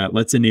record for that.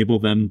 Let's enable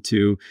them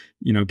to,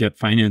 get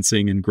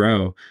financing and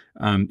grow.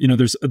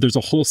 There's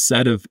a whole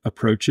set of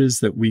approaches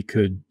that we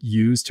could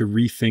use to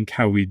rethink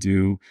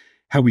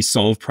how we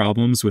solve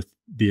problems with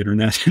the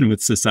internet and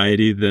with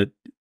society that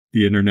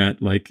the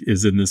internet like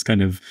is in this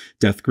kind of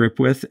death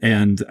grip with.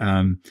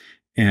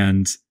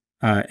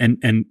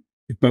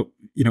 But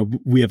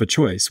we have a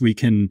choice. We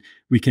can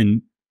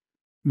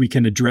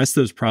address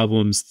those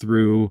problems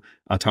through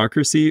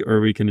autocracy, or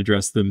we can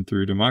address them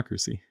through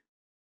democracy.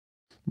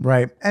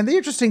 Right. And the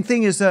interesting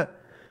thing is that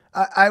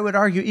I would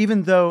argue,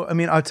 even though,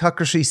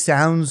 autocracy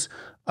sounds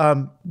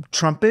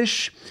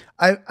Trumpish,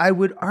 I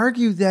would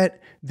argue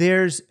that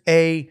there's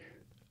a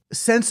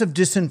sense of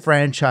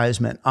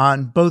disenfranchisement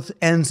on both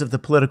ends of the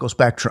political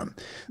spectrum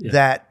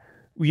that,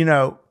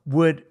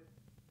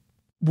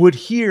 would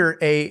hear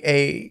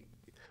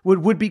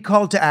would be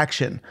called to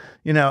action.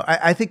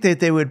 I think that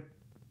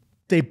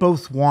they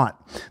both want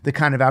the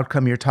kind of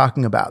outcome you're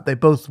talking about. They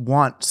both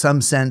want some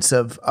sense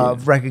of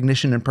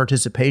recognition and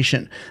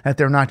participation that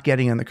they're not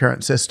getting in the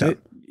current system.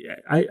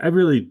 I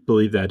really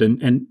believe that.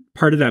 And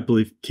part of that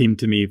belief came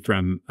to me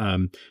from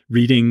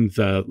reading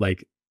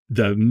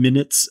the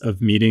minutes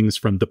of meetings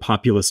from the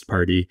Populist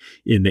Party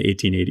in the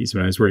 1880s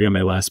when I was working on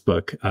my last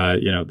book,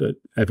 the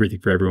Everything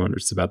for Everyone,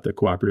 which is about the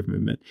cooperative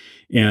movement.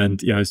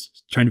 And, I was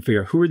trying to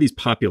figure out, who are these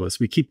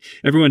populists?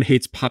 Everyone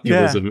hates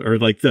populism, or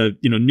like the,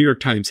 New York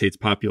Times hates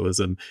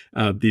populism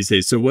these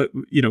days. So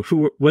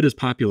what is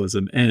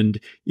populism? And,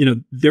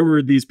 there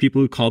were these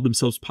people who called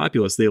themselves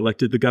populists. They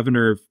elected the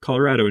governor of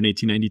Colorado in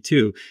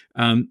 1892.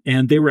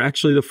 And they were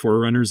actually the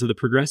forerunners of the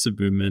progressive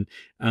movement.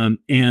 And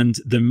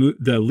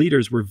the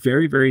leaders were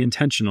very, very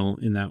intentional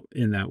in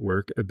that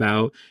work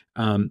about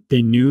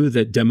they knew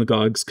that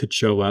demagogues could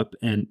show up,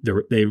 and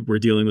they were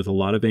dealing with a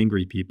lot of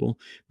angry people,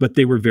 but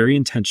they were very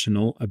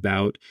intentional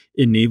about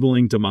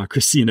enabling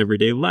democracy in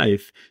everyday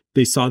life.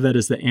 They saw that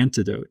as the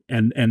antidote,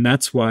 and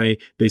that's why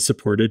they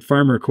supported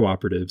farmer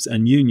cooperatives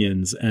and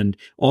unions and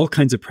all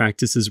kinds of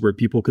practices where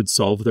people could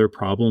solve their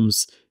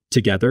problems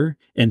together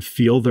and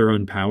feel their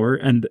own power.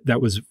 And that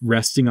was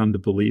resting on the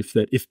belief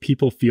that if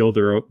people feel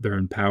their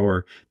own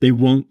power, they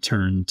won't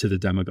turn to the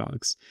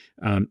demagogues.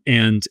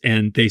 And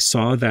they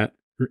saw that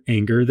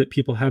anger that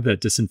people have, that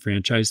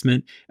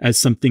disenfranchisement, as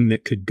something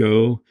that could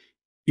go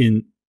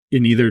in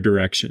either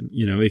direction.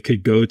 It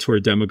could go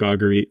toward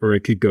demagoguery, or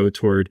it could go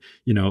toward,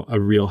 a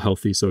real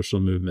healthy social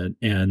movement.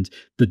 And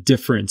the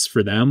difference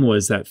for them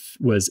was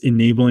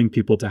enabling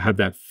people to have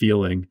that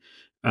feeling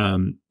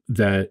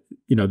that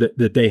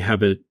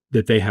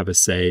they have a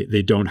say.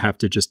 They don't have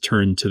to just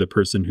turn to the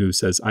person who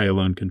says, I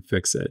alone can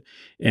fix it.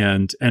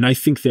 And I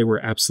think they were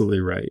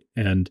absolutely right.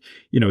 And,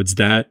 it's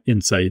that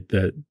insight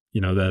that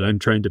I'm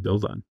trying to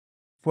build on.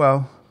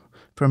 Well,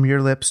 from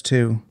your lips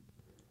to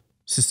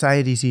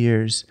society's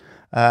ears,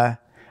 I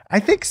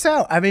think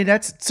so.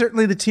 That's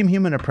certainly the Team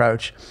Human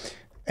approach.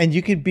 And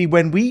you could be,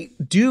 when we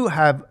do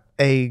have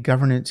a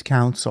governance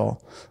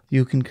council,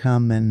 you can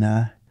come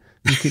and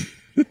you could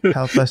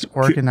help us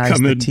organize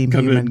the Team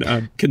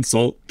Human.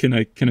 Consult. Can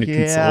I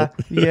consult?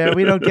 Yeah,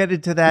 we don't get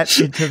into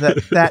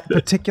that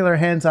particular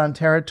hands-on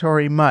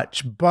territory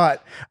much,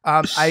 but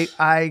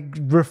I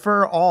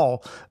refer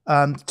all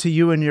to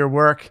you and your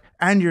work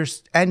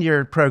and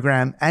your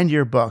program and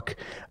your book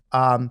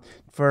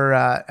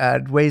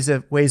for ways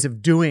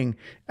of doing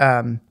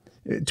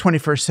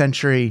 21st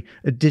century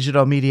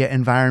digital media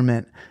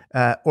environment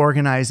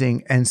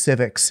organizing and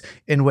civics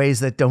in ways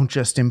that don't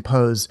just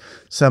impose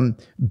some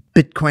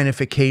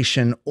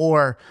Bitcoinification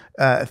or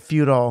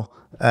feudal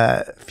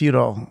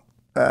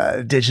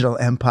digital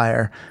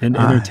empire and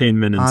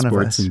entertainment and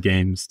sports and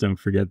games. Don't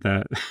forget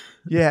that.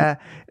 Yeah.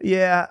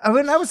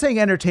 When I was saying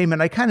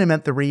entertainment, I kind of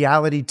meant the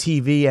reality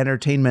TV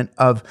entertainment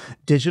of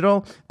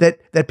digital,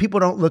 that people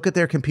don't look at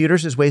their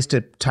computers as ways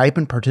to type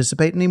and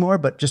participate anymore,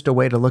 but just a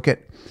way to look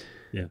at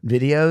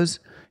videos.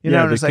 You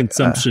know, the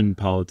consumption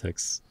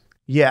politics.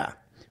 Yeah,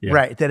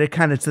 right. That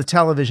it's the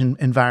television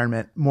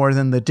environment more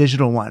than the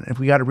digital one. If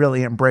we got to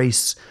really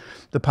embrace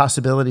the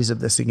possibilities of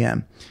this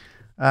again.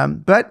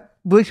 But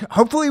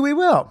hopefully we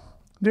will.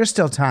 There's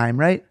still time,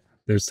 right?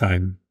 There's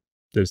time.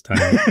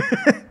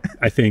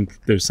 I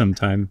think there's some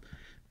time.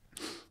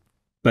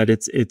 But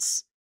it's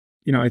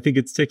I think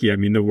it's sticky. I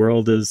mean, the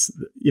world is,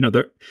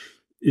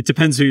 it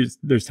depends who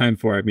there's time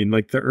for. I mean,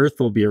 like the Earth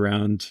will be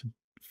around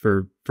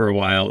for a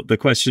while. The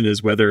question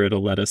is whether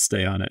it'll let us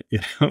stay on it,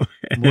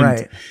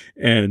 right.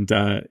 And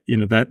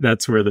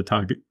that's where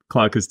the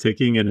clock is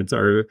ticking, and it's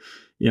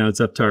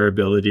it's up to our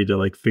ability to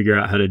like figure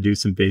out how to do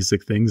some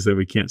basic things that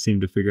we can't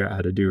seem to figure out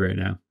how to do right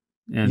now.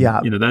 And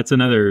that's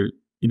another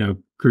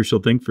crucial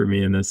thing for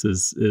me in this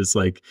is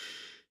like,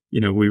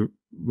 we're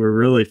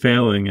really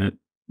failing at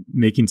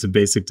making some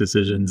basic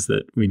decisions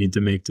that we need to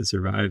make to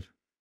survive.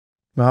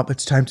 Well,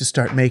 it's time to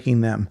start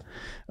making them,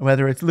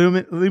 whether it's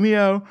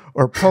Lumio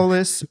or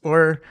Polis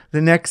or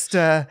the next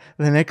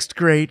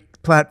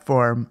great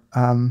platform.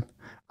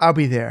 I'll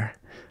be there.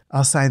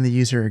 I'll sign the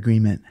user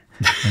agreement.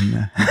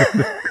 And,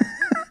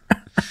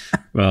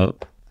 well,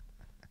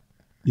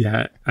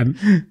 yeah,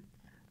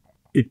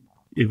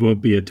 it won't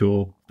be a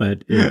tool,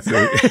 but it's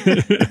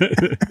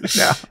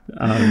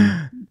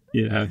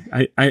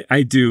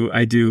I do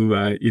I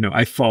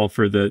fall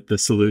for the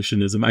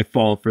solutionism. I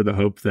fall for the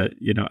hope that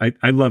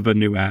I love a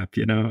new app.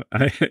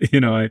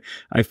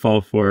 I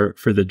fall for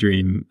the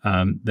dream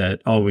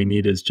that all we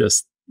need is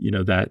just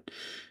that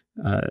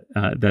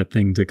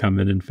thing to come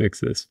in and fix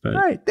this. But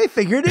right, they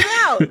figured it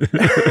out.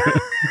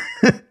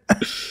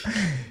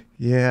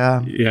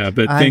 Yeah,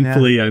 but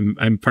thankfully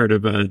I'm part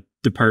of a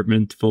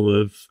department full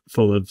of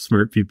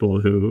smart people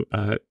who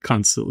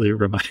constantly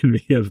remind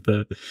me of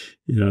the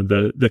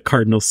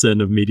cardinal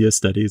sin of media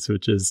studies,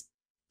 which is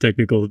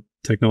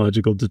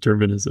technological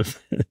determinism.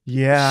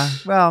 Yeah,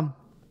 well,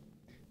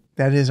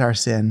 that is our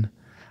sin.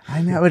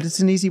 I know it's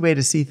an easy way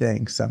to see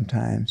things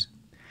sometimes,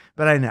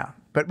 but I know.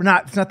 But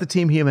it's not the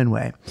Team Human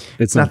way.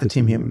 It's not the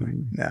Team Human way.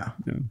 No.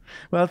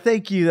 Well,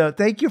 thank you though.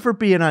 Thank you for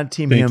being on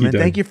Team Human.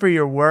 Thank you for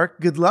your work.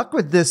 Good luck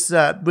with this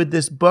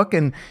book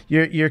and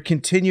your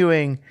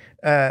continuing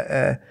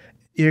efforts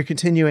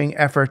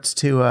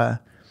to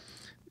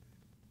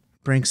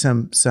bring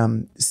some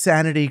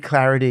sanity,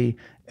 clarity,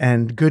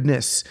 and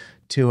goodness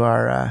to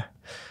our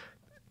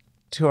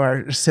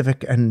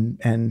civic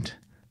and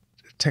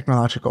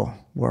technological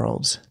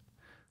worlds.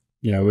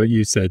 Yeah, what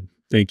you said.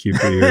 Thank you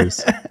for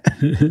yours.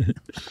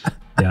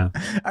 Yeah.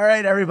 All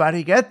right,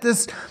 everybody, get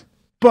this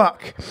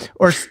book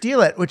or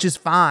steal it, which is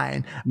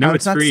fine. No,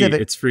 it's not free.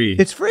 Civic. It's free.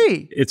 It's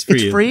free. It's free.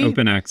 It's free.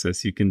 Open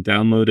access. You can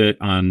download it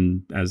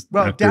after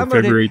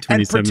February 27th,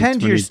 and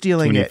pretend you're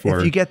stealing it.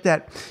 If you get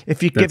that,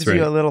 if it gives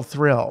you a little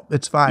thrill,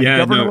 it's fine. Yeah,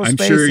 Governable I'm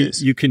Spaces.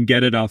 sure you can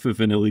get it off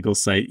of an illegal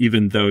site,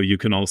 even though you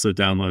can also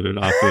download it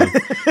off of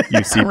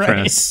UC right.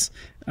 Press.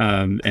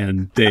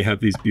 And they have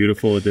these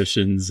beautiful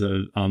editions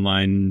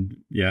online.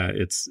 Yeah,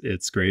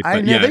 it's great.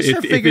 But yeah,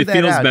 if it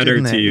feels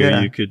better to you,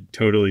 you could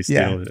totally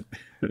steal it.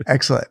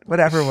 Excellent.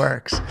 Whatever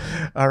works.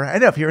 All right. I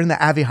know if you're in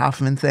the Avi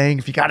Hoffman thing,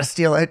 if you got to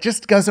steal it,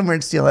 just go somewhere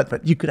and steal it.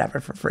 But you could have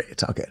it for free.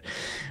 It's all good.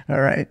 All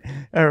right.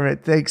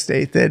 Thanks,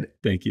 Nathan.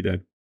 Thank you, Doug.